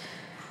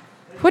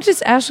 What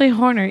does Ashley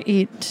Horner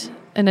eat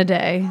in a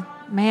day?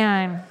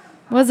 Man,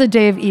 what does a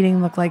day of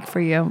eating look like for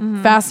you?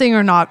 Mm-hmm. Fasting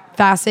or not?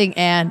 Fasting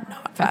and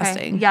not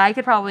fasting. Okay. Yeah, I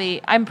could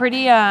probably. I'm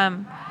pretty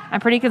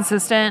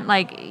consistent,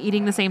 like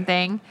eating the same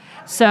thing.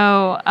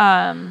 So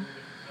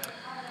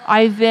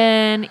I've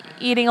been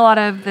eating a lot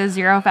of the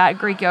zero-fat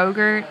Greek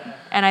yogurt,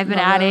 and I've been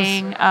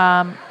adding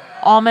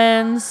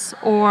almonds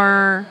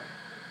or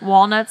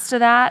walnuts to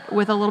that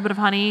with a little bit of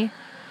honey.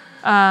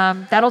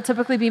 That'll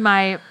typically be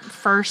my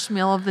first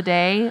meal of the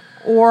day,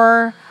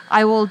 or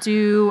I will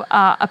do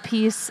a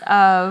piece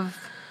of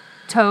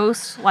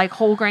toast, like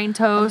whole grain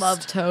toast. I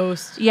love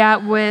toast. Yeah,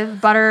 with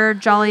butter,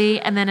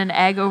 jelly, and then an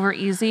egg over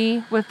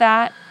easy with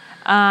that.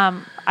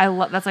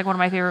 That's like one of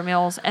my favorite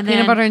meals. And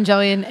peanut butter and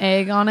jelly and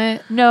egg on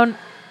it? No,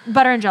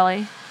 butter and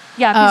jelly.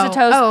 Yeah, piece of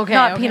toast,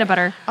 not peanut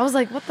butter. I was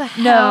like, what the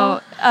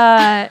hell?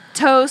 No,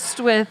 toast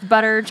with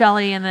butter,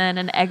 jelly, and then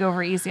an egg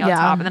over easy on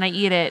top, and then I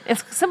eat it.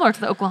 It's similar to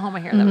the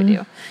Oklahoma here that we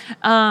do.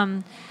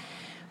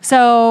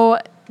 So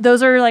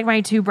those are like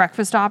my two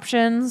breakfast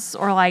options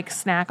or like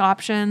snack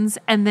options.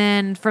 And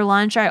then for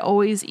lunch, I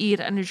always eat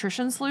a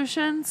nutrition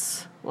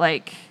solutions,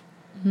 like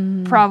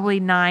probably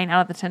 9 out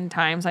of the 10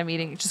 times I'm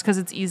eating it just because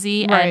it's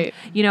easy. Right.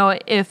 And you know,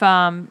 if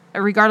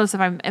regardless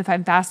if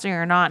I'm fasting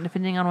or not,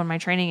 depending on when my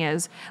training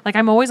is, like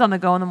I'm always on the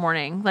go in the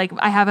morning. Like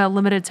I have a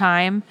limited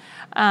time.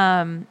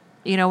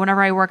 You know,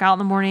 whenever I work out in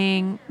the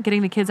morning,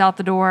 getting the kids out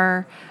the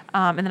door,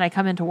 and then I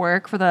come into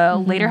work for the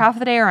later half of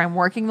the day, or I'm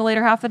working the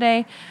later half of the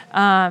day.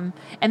 And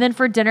then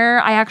for dinner,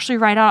 I actually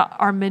write out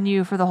our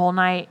menu for the whole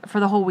night,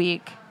 for the whole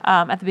week.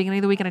 At the beginning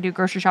of the week, and I do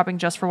grocery shopping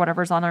just for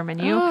whatever's on our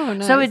menu. Oh,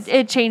 nice. So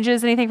it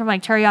changes anything from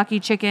like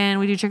teriyaki chicken.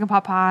 We do chicken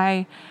pot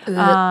pie.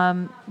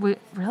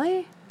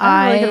 Really?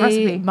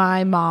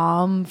 My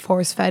mom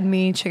force fed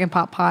me chicken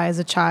pot pie as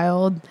a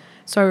child,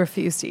 so I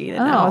refused to eat it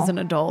now as an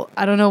adult.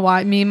 I don't know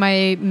why. Me and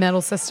my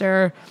middle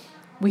sister,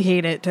 we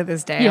hate it to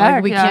this day. Yeah,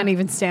 like we can't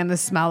even stand the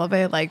smell of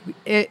it. Like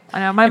it. I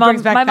know my mom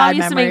used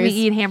to make me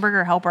eat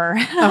Hamburger Helper.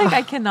 Like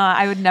I cannot.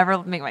 I would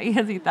never make my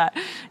kids eat that.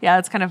 Yeah,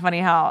 it's kind of funny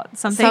how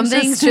some things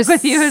just stick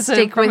with you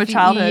from a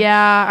childhood.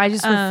 Yeah, I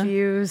just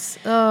refuse.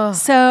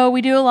 So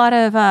we do a lot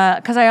of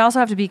because I also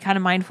have to be kind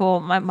of mindful.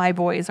 My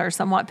boys are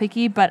somewhat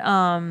picky, but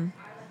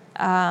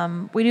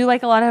we do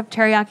like a lot of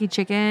teriyaki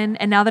chicken,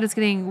 and now that it's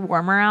getting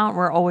warmer out,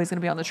 we're always going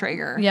to be on the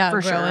Traeger. Yeah,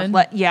 for grilling.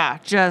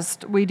 Sure.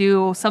 We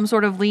do some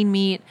sort of lean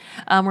meat.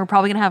 We're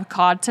probably going to have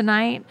cod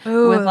tonight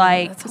with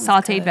like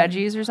sauteed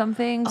veggies or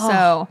something.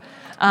 So,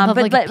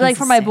 but like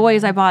for my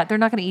boys, they're not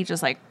going to eat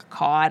just like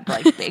cod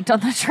like baked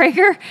on the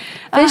Traeger.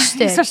 Fish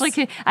sticks.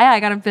 Especially, I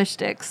got them fish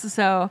sticks.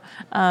 So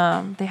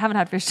they haven't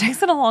had fish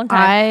sticks in a long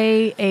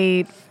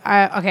time.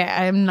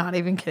 I'm not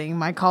even kidding.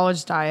 My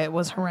college diet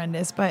was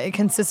horrendous, but it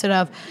consisted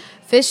of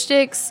fish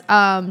sticks,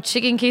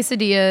 chicken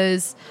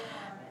quesadillas,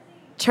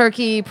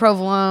 turkey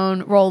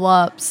provolone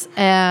roll-ups,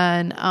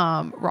 and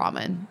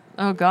ramen.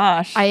 Oh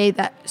gosh, I ate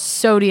that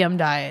sodium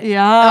diet.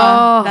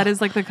 Yeah, that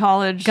is like the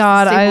college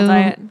staple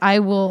diet. I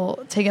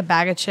will take a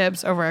bag of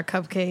chips over a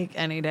cupcake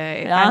any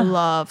day. Yeah. I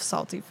love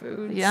salty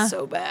food. Yeah,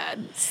 so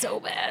bad.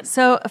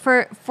 So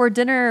for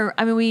dinner,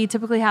 I mean, we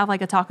typically have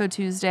like a Taco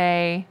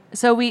Tuesday.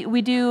 So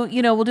we do,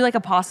 we'll do like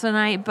a pasta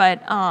night,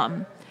 but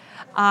I'm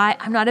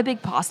not a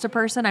big pasta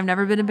person. I've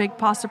never been a big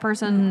pasta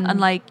person.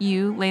 Unlike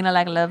you, Lena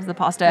loves the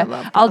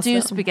pasta. I'll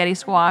do spaghetti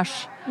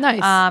squash.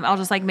 Nice. I'll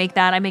just like make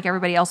that. I make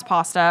everybody else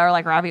pasta or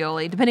like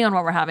ravioli, depending on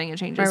what we're having. It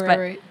changes.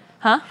 Right.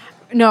 Huh?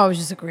 No, I was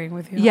just agreeing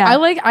with you. Yeah. I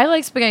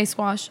like spaghetti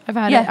squash. I've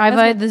had it. I've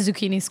had the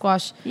zucchini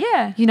squash.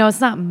 Yeah. It's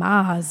not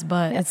Ma's,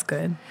 but it's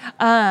good.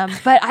 But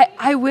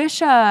I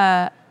wish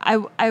I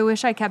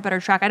wish I kept better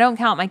track. I don't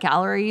count my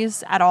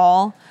calories at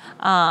all.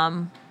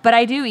 But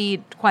I do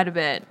eat quite a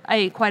bit. I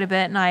eat quite a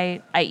bit, and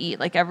I eat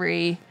like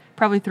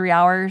probably 3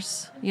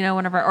 hours,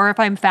 whenever, or if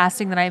I'm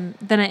fasting, then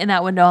in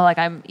that window, like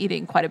I'm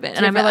eating quite a bit.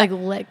 And I'm like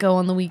let go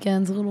on the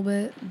weekends a little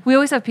bit. We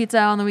always have pizza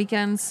on the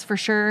weekends for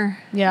sure.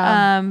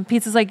 Yeah.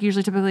 Pizza's like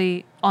usually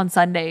typically on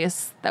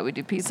Sundays that we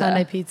do pizza.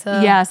 Sunday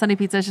pizza. Yeah. Sunday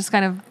pizza is just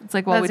kind of, it's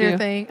like what that's we do. Your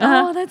thing.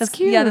 Uh-huh. Oh, that's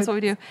cute. Yeah. That's what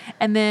we do.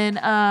 And then,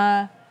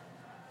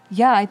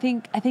 yeah, I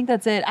think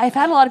that's it. I've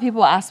had a lot of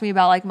people ask me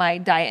about like my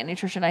diet and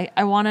nutrition.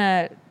 I want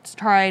to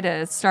try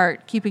to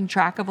start keeping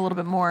track of a little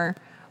bit more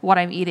what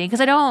I'm eating, because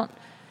I don't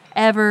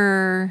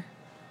ever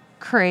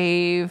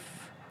crave.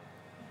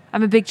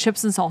 I'm a big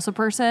chips and salsa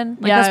person.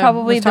 Like that's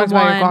probably the one.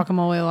 About your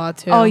guacamole a lot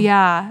too. Oh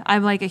yeah,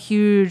 I'm like a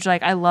huge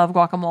I love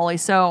guacamole.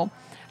 So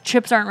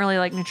chips aren't really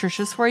like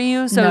nutritious for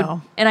you. So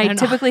no, and I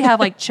typically have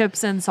like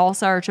chips and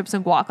salsa or chips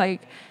and guac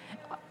like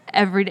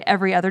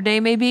every other day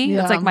maybe. Yeah.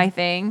 That's like my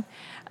thing.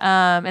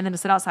 And then to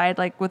sit outside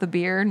like with a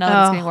beer now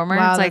that it's getting warmer.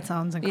 Wow, it's like, that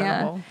sounds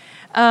incredible.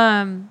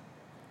 Yeah.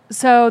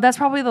 So that's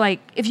probably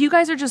like, if you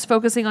guys are just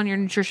focusing on your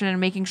nutrition and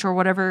making sure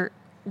whatever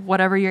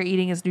you're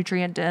eating is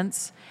nutrient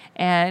dense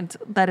and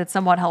that it's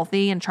somewhat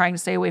healthy and trying to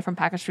stay away from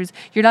packaged foods,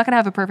 you're not going to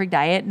have a perfect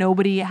diet.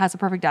 Nobody has a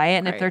perfect diet.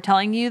 And if they're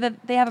telling you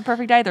that they have a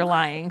perfect diet, they're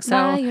lying.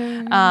 So,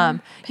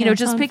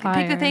 just pick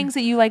the things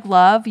that you like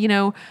love,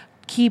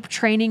 keep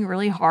training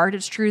really hard.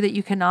 It's true that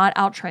you cannot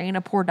out-train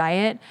a poor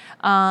diet,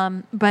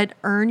 but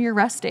earn your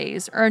rest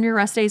days. Earn your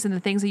rest days and the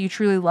things that you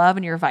truly love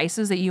and your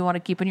vices that you want to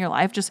keep in your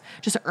life. Just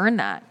earn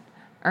that.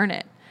 Earn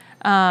it.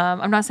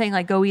 I'm not saying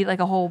like go eat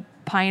like a whole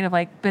pint of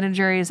like Ben &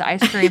 Jerry's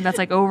ice cream that's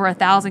like over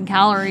 1,000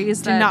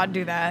 calories. Do not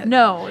do that.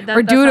 No.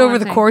 Or do it over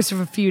the course of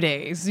a few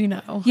days,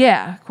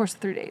 Yeah, of course,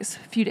 3 days.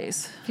 Few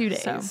days.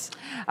 So.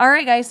 All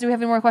right, guys. Do we have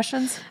any more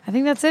questions? I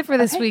think that's it for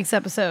this week's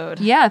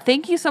episode. Yeah.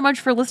 Thank you so much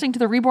for listening to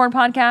the Reborn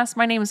Podcast.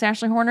 My name is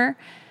Ashley Horner,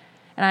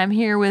 and I'm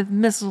here with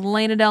Miss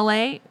Lena Del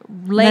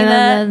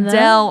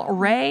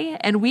Rey,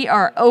 and we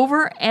are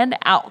over and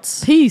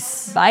out.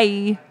 Peace.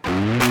 Bye.